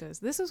think. choices.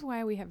 This is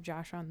why we have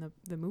Josh on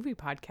the movie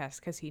podcast,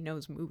 because he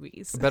knows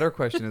movies. The better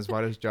question is, why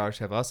does Josh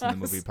have us in the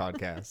movie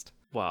podcast?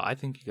 Wow, I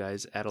think you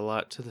guys add a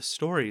lot to the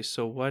story.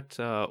 So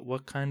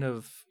what kind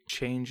of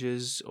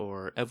changes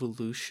or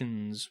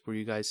evolutions were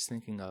you guys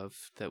thinking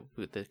of that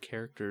the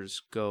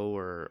characters go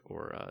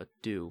or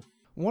do?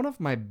 One of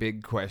my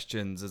big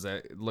questions as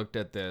I looked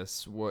at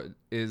this would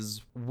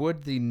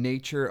the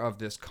nature of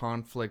this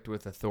conflict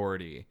with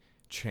authority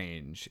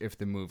change if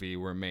the movie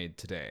were made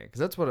today?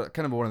 Because that's what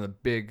kind of one of the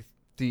big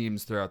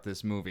themes throughout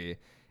this movie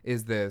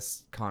is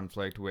this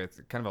conflict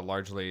with kind of a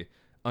largely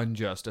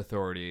unjust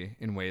authority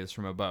in ways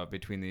from above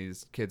between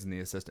these kids and the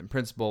assistant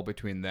principal,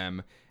 between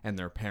them and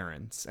their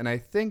parents. And I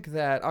think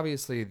that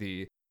obviously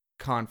the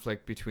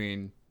conflict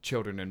between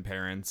children and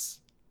parents,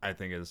 I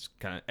think, is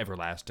kind of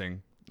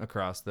everlasting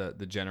across the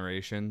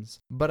generations.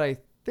 But I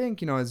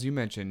think, you know, as you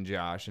mentioned,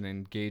 Josh, and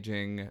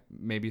engaging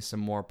maybe some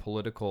more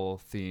political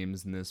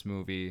themes in this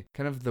movie,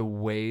 kind of the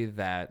way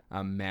that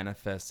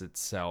manifests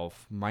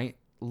itself might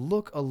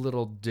look a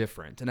little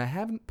different. And I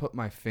haven't put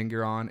my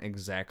finger on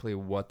exactly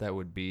what that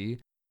would be,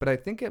 but I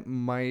think it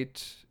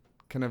might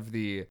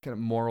the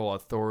moral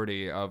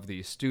authority of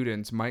the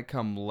students might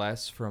come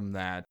less from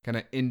that kind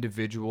of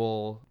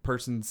individual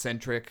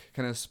person-centric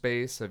kind of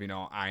space of, you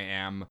know, I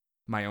am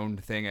my own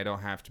thing, I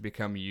don't have to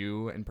become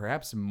you, and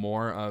perhaps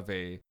more of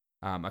a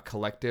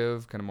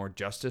collective, kind of more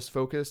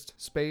justice-focused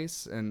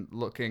space, and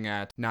looking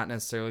at not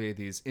necessarily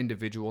these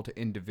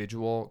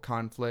individual-to-individual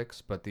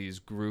conflicts, but these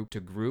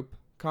group-to-group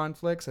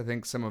conflicts. I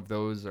think some of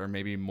those are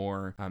maybe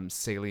more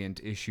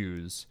salient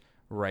issues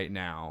right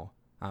now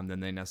than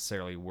they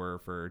necessarily were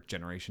for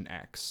Generation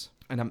X.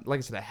 And like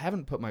I said, I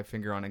haven't put my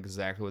finger on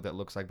exactly what that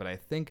looks like, but I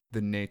think the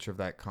nature of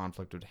that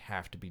conflict would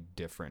have to be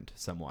different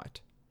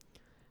somewhat.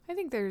 I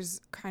think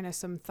there's kind of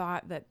some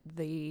thought that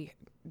the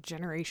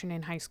generation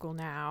in high school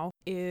now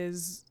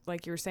is,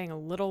 like you were saying, a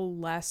little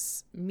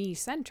less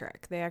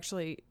me-centric. They're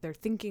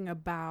thinking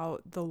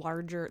about the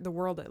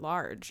world at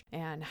large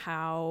and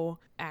how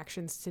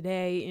actions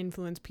today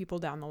influence people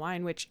down the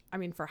line, which, I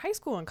mean, for high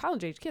school and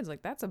college age kids, like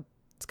it's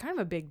kind of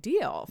a big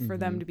deal for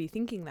them to be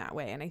thinking that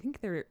way. And I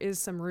think there is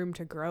some room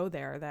to grow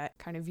there, that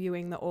kind of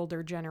viewing the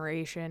older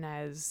generation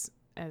as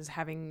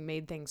having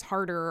made things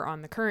harder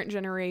on the current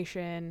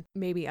generation,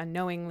 maybe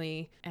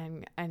unknowingly,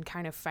 and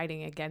kind of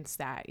fighting against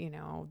that, you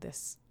know,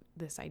 this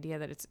idea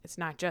that it's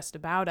not just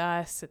about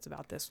us, it's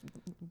about this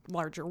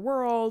larger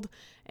world,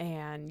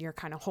 and you're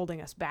kind of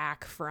holding us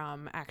back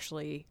from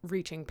actually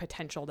reaching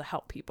potential to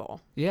help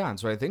people. Yeah, and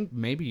so I think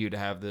maybe you'd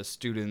have the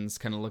students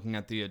kind of looking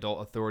at the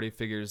adult authority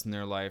figures in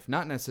their life,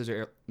 not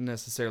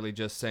necessarily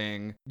just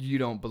saying, you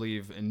don't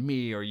believe in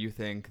me, or you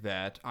think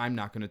that I'm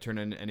not going to turn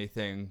into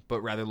anything,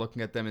 but rather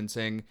looking at them and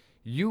saying,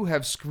 you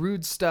have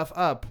screwed stuff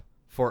up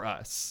for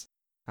us.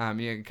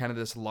 Kind of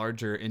this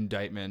larger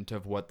indictment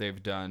of what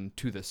they've done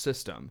to the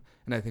system.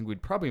 And I think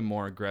we'd probably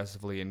more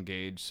aggressively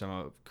engage some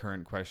of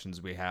current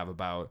questions we have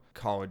about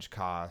college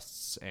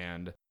costs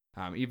and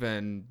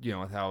even, you know,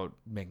 without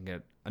making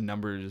it a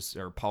numbers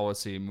or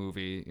policy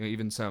movie,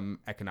 even some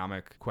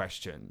economic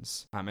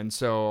questions. And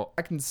so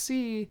I can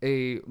see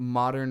a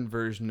modern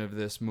version of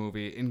this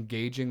movie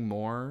engaging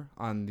more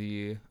on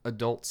the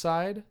adult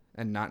side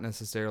and not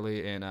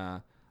necessarily in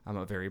a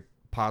very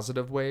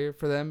positive way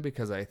for them,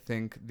 because I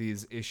think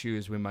these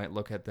issues, we might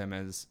look at them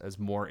as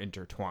more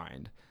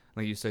intertwined.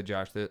 Like you said,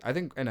 Josh, I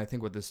think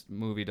what this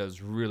movie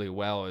does really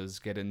well is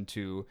get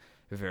into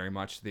very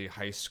much the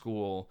high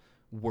school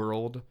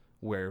world,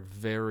 where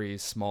very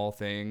small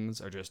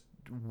things are just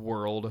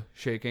world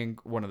shaking.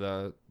 One of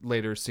the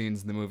later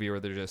scenes in the movie where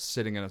they're just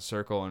sitting in a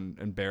circle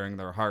and bearing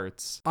their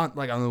hearts. On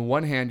the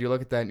one hand, you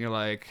look at that and you're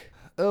like,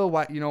 oh,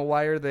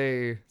 why are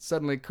they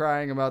suddenly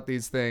crying about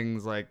these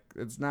things? Like,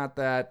 it's not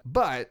that.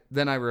 But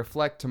then I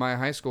reflect to my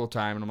high school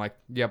time and I'm like,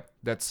 yep,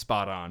 that's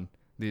spot on.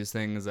 These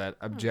things that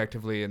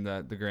objectively in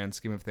the grand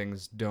scheme of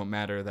things don't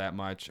matter that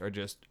much are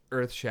just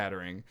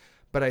earth-shattering.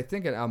 But I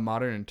think a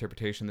modern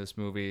interpretation of this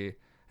movie,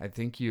 I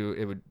think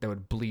that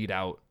would bleed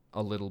out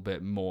a little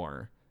bit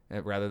more,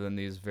 rather than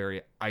these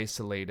very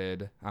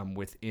isolated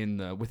within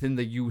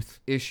the youth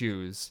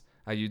issues.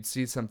 You'd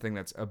see something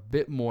that's a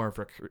bit more of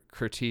a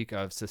critique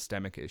of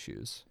systemic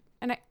issues.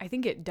 And I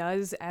think it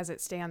does as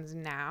it stands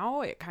now.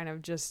 It kind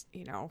of just,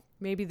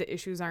 maybe the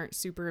issues aren't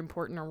super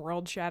important or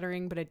world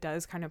shattering, but it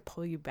does kind of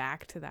pull you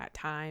back to that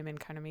time and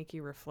kind of make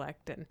you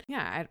reflect. And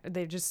yeah,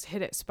 they just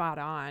hit it spot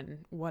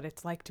on what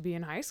it's like to be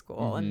in high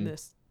school. And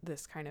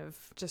this kind of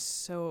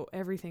just so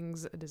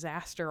everything's a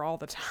disaster all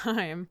the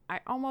time.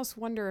 I almost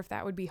wonder if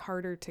that would be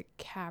harder to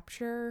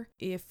capture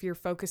if you're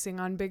focusing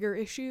on bigger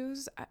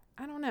issues.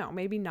 I don't know,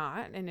 maybe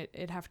not, and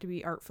it'd have to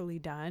be artfully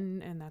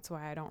done, and that's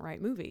why I don't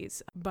write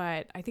movies.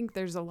 But I think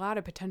there's a lot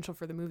of potential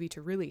for the movie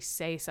to really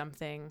say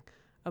something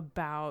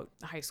about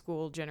the high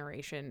school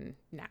generation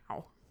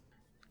now.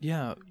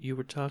 Yeah, you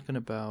were talking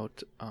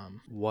about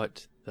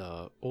what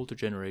the older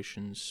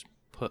generations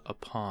put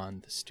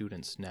upon the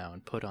students now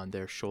and put on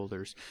their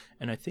shoulders.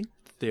 And I think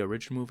the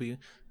original movie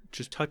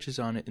just touches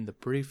on it in the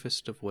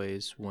briefest of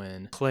ways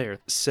when Claire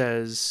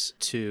says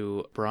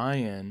to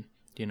Brian,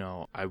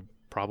 I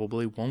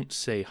probably won't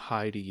say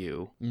hi to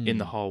you in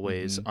the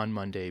hallways on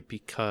Monday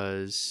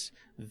because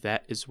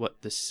that is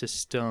what the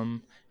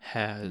system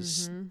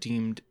has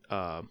deemed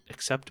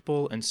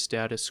acceptable and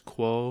status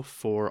quo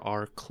for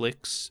our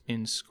cliques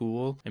in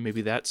school. And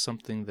maybe that's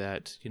something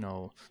that,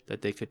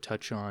 that they could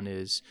touch on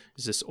is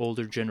this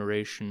older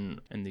generation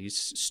and these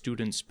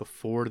students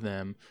before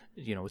them,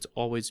 it's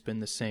always been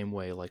the same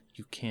way. Like,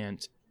 you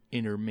can't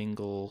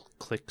intermingle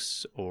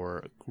cliques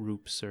or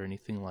groups or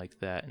anything like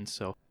that. And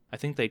so I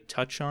think they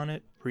touch on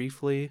it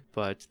briefly,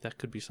 but that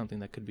could be something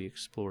that could be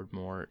explored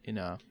more in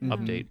a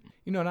update.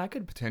 And I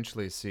could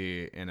potentially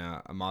see in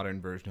a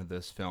modern version of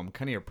this film,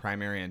 kind of your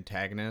primary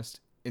antagonist,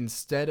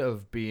 instead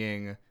of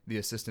being the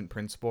assistant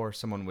principal or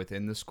someone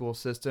within the school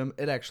system,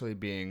 it actually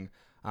being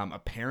a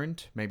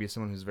parent, maybe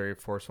someone who's very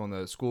forceful in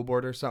the school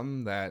board or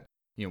something that,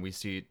 we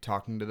see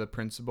talking to the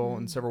principal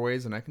in several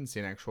ways. And I can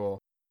see an actual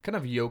kind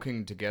of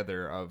yoking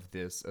together of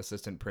this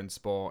assistant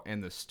principal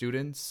and the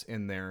students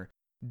in their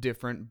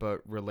different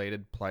but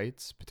related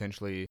plights,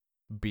 potentially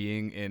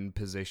being in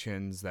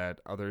positions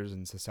that others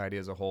in society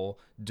as a whole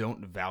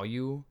don't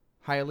value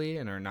highly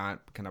and are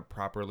not kind of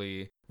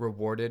properly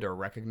rewarded or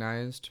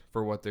recognized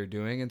for what they're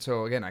doing. And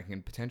so again, I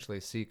can potentially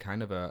see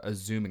kind of a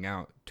zooming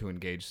out to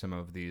engage some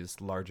of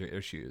these larger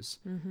issues.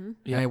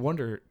 Yeah. And I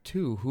wonder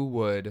too, who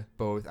would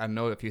both, I don't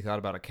know if you thought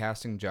about a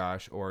casting,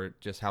 Josh, or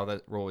just how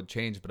that role would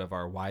change, but of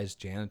our wise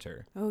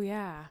janitor. Oh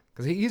yeah,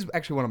 because he's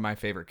actually one of my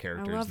favorite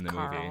characters in the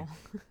Carl.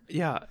 movie.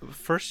 Yeah,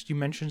 first you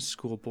mentioned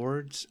school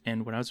boards,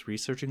 and when I was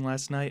researching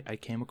last night, I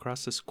came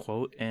across this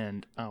quote,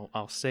 and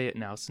I'll say it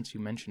now since you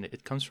mentioned it.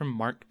 It comes from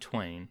Mark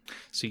Twain,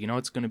 so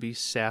it's going to be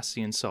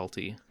sassy and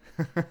salty.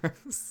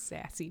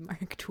 Sassy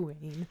Mark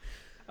Twain.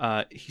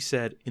 He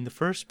said, "In the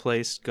first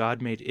place,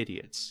 God made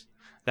idiots.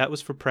 That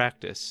was for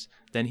practice.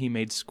 Then he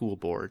made school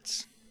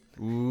boards."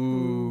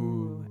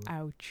 Ooh,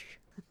 ouch.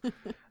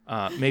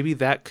 Maybe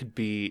that could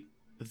be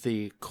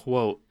the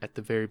quote at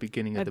the very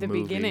beginning of the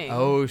movie. Beginning.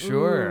 Oh,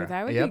 sure. Ooh,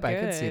 that would be good. I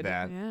could see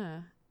that.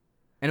 Yeah.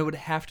 And it would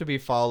have to be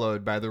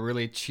followed by the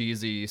really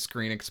cheesy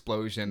screen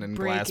explosion and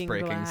glass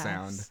breaking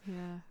sound.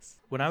 Yes.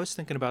 When I was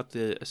thinking about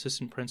the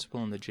assistant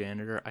principal and the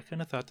janitor, I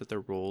kind of thought that their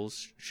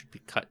roles should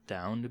be cut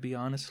down, to be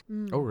honest.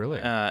 Oh,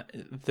 really?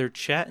 Their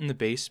chat in the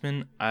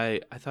basement, I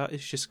thought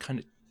it's just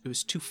it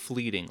was too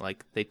fleeting.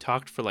 Like, they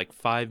talked for like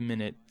 5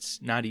 minutes,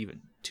 not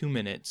even 2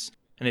 minutes,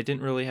 and it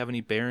didn't really have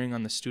any bearing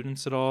on the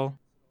students at all.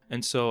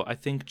 And so I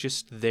think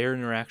just their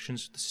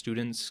interactions with the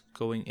students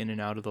going in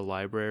and out of the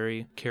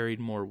library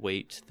carried more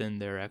weight than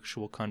their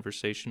actual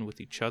conversation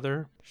with each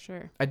other.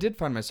 Sure. I did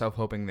find myself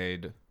hoping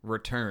they'd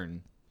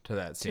return to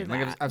that scene.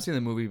 Like, I've seen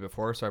the movie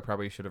before, so I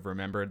probably should have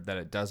remembered that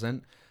it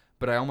doesn't.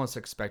 But I almost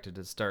expected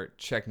to start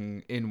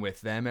checking in with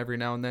them every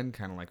now and then,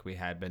 kind of like we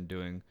had been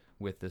doing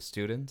with the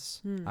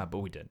students. But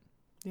we didn't.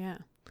 Yeah.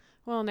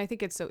 Well, and I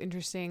think it's so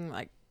interesting,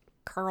 like,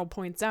 Carl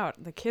points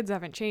out, the kids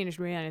haven't changed,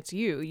 man. It's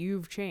you.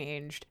 You've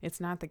changed. It's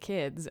not the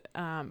kids.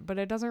 But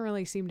it doesn't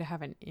really seem to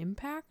have an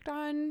impact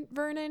on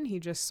Vernon. He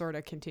just sort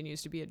of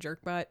continues to be a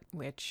jerkbutt,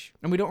 which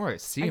And we don't really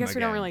see him I guess we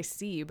don't again. really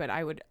see, but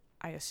I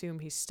assume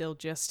he's still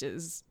just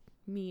as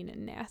mean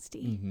and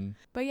nasty. Mm-hmm.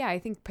 But yeah, I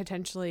think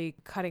potentially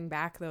cutting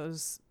back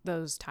those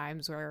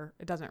times where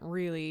it doesn't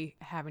really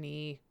have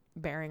any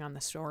bearing on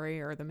the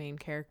story or the main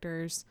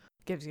characters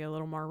gives you a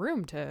little more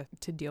room to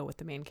deal with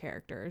the main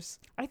characters.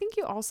 I think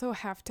you also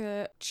have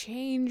to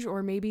change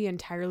or maybe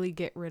entirely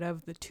get rid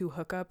of the two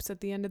hookups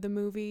at the end of the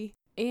movie.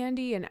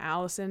 Andy and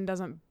Allison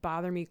doesn't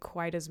bother me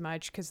quite as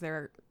much because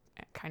they're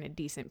kind of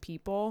decent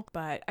people.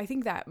 But I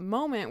think that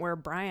moment where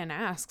Brian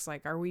asks,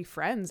 like, are we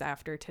friends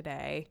after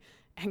today?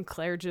 And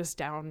Claire just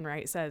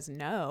downright says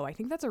no. I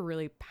think that's a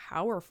really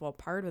powerful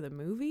part of the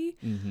movie.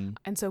 Mm-hmm.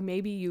 And so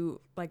maybe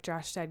you, like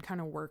Josh said, kind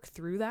of work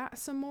through that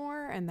some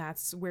more. And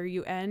that's where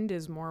you end,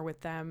 is more with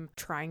them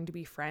trying to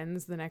be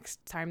friends the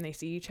next time they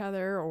see each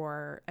other,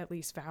 or at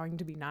least vowing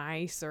to be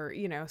nice, or,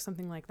 you know,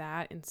 something like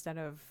that, instead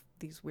of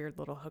these weird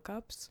little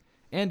hookups.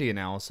 Andy and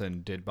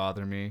Allison did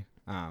bother me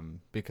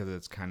because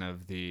it's kind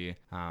of the,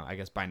 I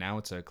guess by now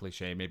it's a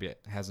cliche, maybe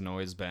it hasn't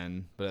always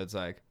been, but it's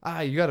like,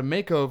 you got a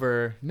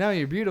makeover, now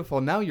you're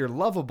beautiful, now you're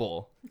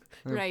lovable.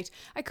 Right.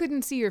 I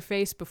couldn't see your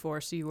face before,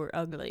 so you were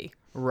ugly.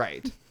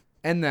 Right.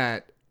 And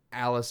that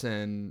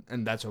Allison,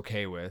 and that's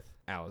okay with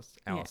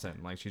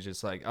Allison. Like, she's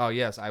just like, oh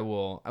yes, I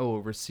will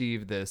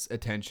receive this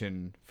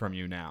attention from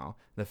you now.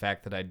 The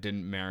fact that I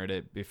didn't merit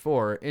it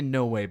before in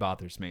no way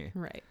bothers me.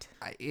 Right.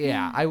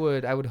 I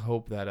would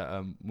hope that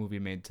a movie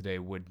made today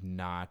would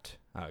not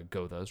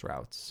go those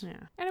routes.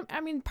 Yeah. And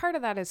I mean, part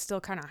of that is still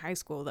kind of high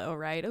school though,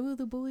 right? Oh,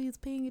 the boy is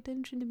paying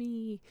attention to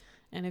me.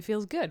 And it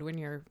feels good when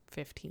you're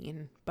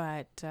 15.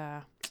 But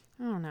I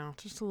don't know,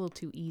 just a little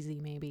too easy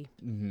maybe.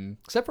 Mm-hmm.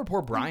 Except for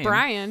poor Brian.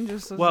 Brian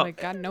just was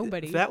like, got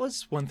nobody. That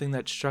was one thing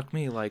that struck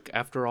me. Like,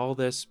 after all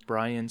this,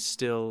 Brian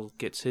still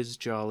gets his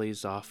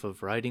jollies off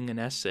of writing an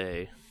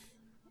essay.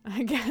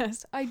 I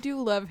guess. I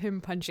do love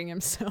him punching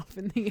himself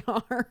in the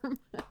arm.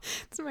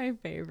 It's my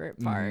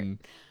favorite part.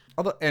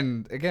 Although,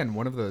 and again,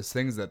 one of those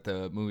things that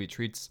the movie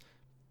treats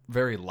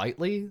very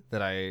lightly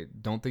that I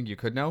don't think you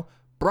could know.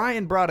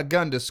 Brian brought a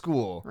gun to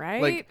school.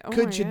 Right? Like, Oh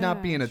kid my should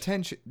not be in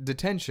gosh.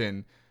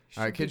 detention.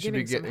 Kids should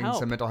be getting help.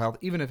 some mental health,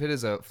 even if it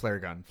is a flare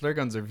gun. Flare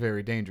guns are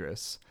very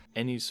dangerous.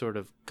 Any sort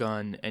of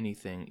gun,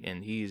 anything,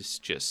 and he's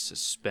just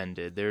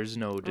suspended. There's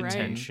no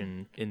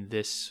detention in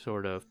this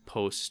sort of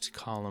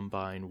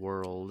post-Columbine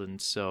world, and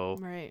so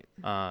Right.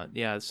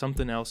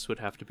 Something else would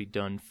have to be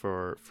done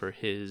for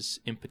his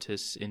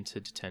impetus into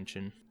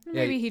detention.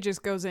 Maybe he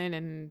just goes in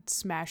and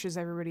smashes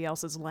everybody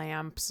else's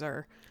lamps,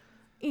 or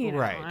you know,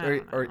 Right. I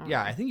don't know.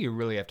 Yeah, I think you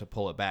really have to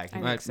pull it back. I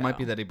It think might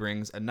be so. that he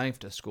brings a knife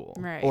to school.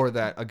 Right. Or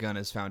that a gun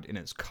is found in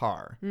his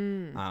car.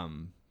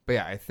 But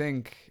yeah, I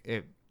think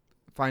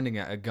finding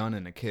a gun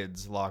in a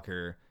kid's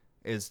locker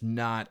is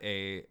not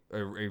a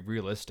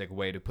realistic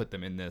way to put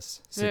them in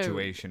this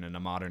situation in a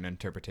modern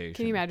interpretation.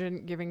 Can you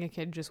imagine giving a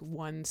kid just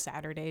one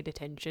Saturday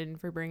detention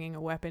for bringing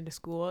a weapon to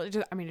school? It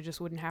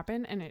just wouldn't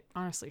happen, and it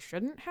honestly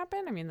shouldn't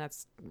happen. I mean,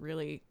 that's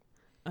really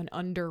an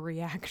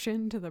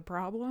underreaction to the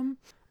problem.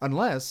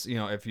 Unless,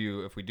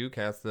 if we do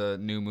cast the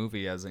new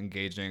movie as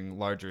engaging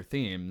larger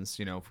themes,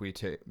 if we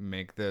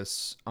make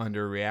this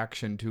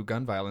underreaction to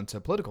gun violence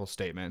a political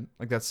statement,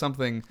 like that's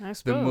something I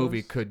the movie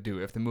suppose. could do.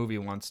 If the movie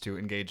wants to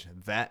engage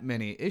that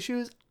many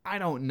issues, I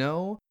don't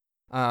know.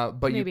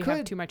 But Maybe you could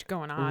have too much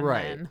going on.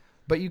 right. Then.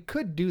 But you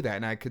could do that,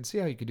 and I could see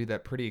how you could do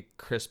that pretty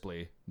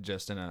crisply,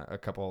 just in a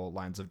couple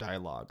lines of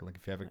dialogue. Like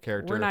if you have a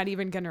character, We're not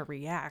even gonna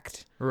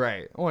react.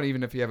 right? Or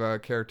even if you have a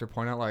character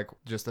point out, like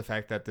just the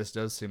fact that this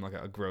does seem like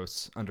a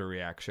gross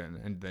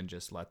underreaction, and then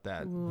just let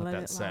that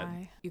set.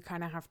 Lie. You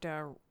kind of have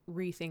to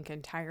rethink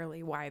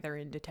entirely why they're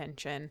in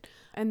detention.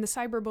 And the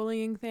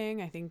cyberbullying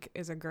thing, I think,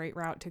 is a great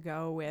route to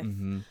go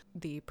with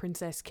the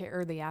princess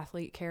or the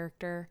athlete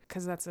character,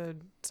 because it's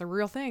a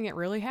real thing. It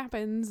really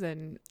happens,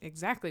 and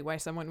exactly why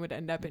someone would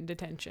end up in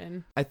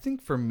detention. I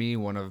think for me,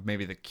 one of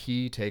maybe the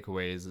key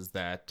takeaways is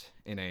that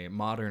in a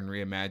modern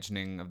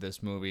reimagining of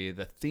this movie,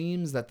 the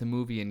themes that the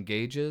movie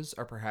engages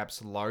are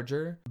perhaps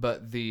larger,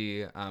 but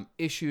the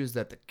issues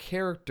that the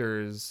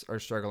characters are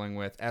struggling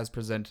with, as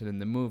presented in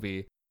the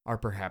movie, are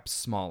perhaps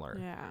smaller.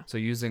 Yeah. So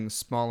using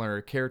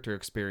smaller character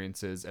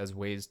experiences as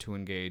ways to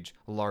engage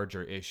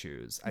larger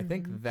issues. I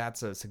think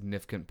that's a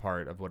significant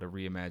part of what a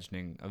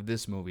reimagining of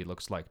this movie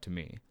looks like to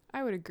me.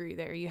 I would agree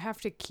there. You have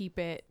to keep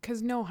it,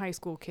 because no high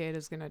school kid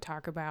is going to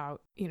talk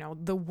about,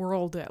 the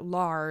world at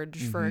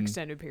large for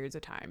extended periods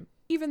of time.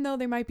 Even though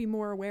they might be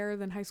more aware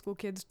than high school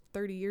kids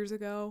 30 years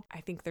ago,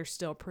 I think they're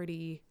still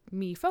pretty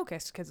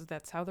me-focused, because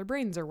that's how their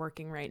brains are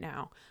working right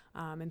now.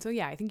 And so,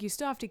 yeah, I think you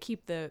still have to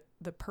keep the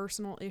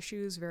personal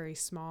issues very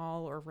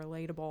small or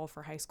relatable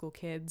for high school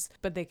kids,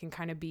 but they can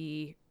kind of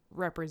be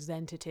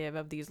representative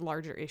of these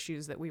larger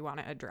issues that we want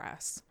to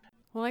address.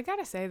 Well, I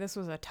gotta say, this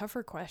was a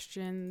tougher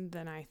question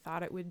than I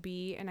thought it would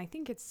be, and I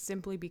think it's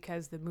simply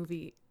because the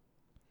movie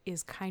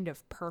is kind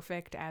of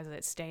perfect as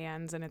it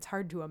stands, and it's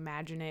hard to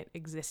imagine it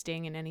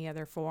existing in any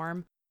other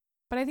form.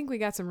 But I think we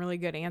got some really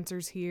good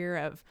answers here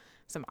of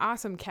some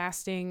awesome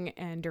casting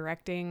and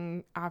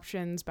directing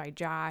options by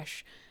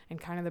Josh, and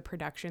kind of the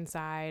production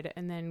side,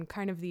 and then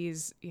kind of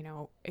these,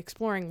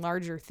 exploring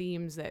larger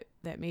themes that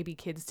maybe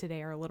kids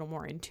today are a little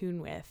more in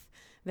tune with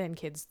than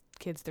kids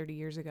 30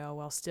 years ago,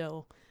 while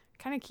still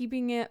kind of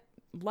keeping it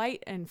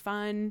light and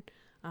fun,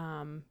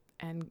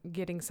 and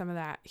getting some of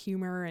that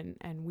humor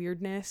and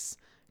weirdness,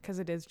 because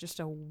it is just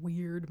a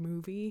weird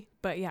movie.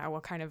 But yeah,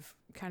 well, kind of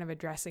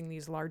addressing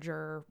these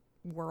larger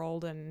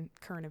world and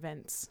current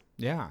events.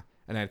 Yeah.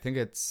 And I think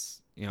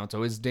it's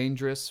always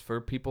dangerous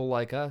for people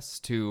like us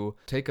to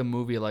take a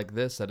movie like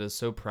this that is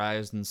so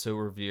prized and so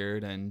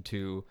revered and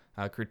to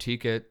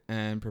critique it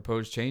and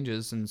propose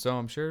changes. And so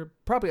I'm sure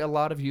probably a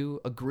lot of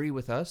you agree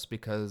with us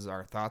because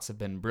our thoughts have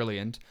been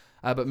brilliant.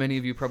 But many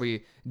of you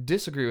probably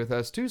disagree with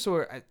us too.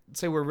 So I'd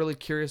say we're really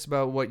curious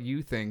about what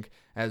you think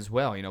as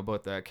well.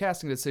 Both the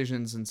casting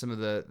decisions and some of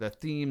the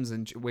themes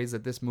and ways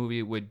that this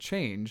movie would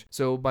change.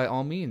 So by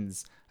all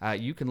means,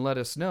 you can let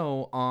us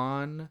know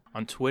on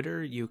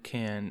Twitter. You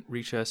can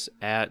reach us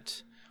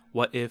at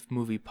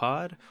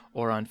WhatIfMoviePod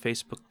or on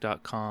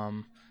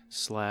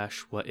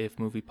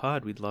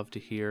Facebook.com/WhatIfMoviePod. We'd love to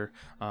hear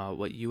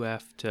what you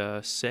have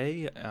to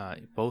say,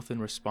 both in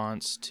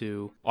response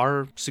to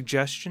our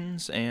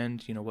suggestions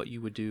and what you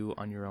would do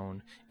on your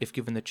own if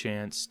given the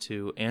chance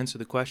to answer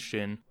the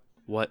question,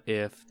 what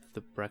if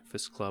the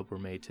Breakfast Club were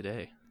made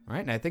today? All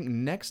right, and I think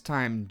next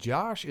time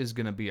Josh is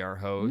going to be our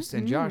host. Mm-hmm.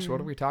 And Josh, what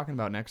are we talking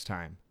about next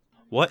time?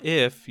 What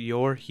if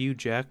you're Hugh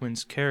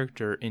Jackman's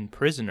character in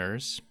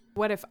Prisoners?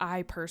 What if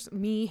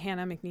me,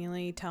 Hannah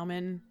McNeely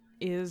Tellman,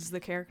 is the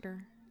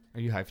character?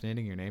 Are you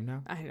hyphenating your name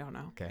now? I don't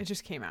know. Okay. It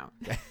just came out.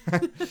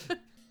 I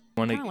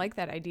kind of like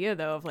that idea,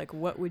 though, of like,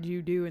 what would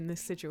you do in this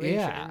situation?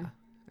 Yeah.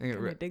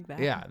 I dig that.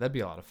 Yeah, that'd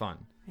be a lot of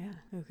fun. Yeah,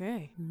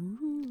 okay.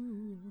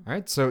 Ooh. All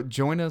right, so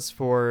join us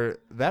for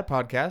that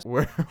podcast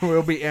where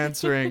we'll be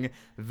answering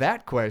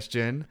that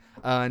question.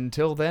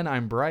 Until then,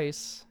 I'm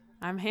Bryce.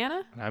 I'm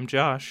Hannah. And I'm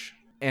Josh.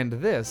 And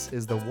this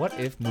is the What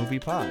If Movie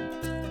Pod.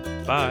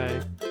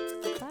 Bye.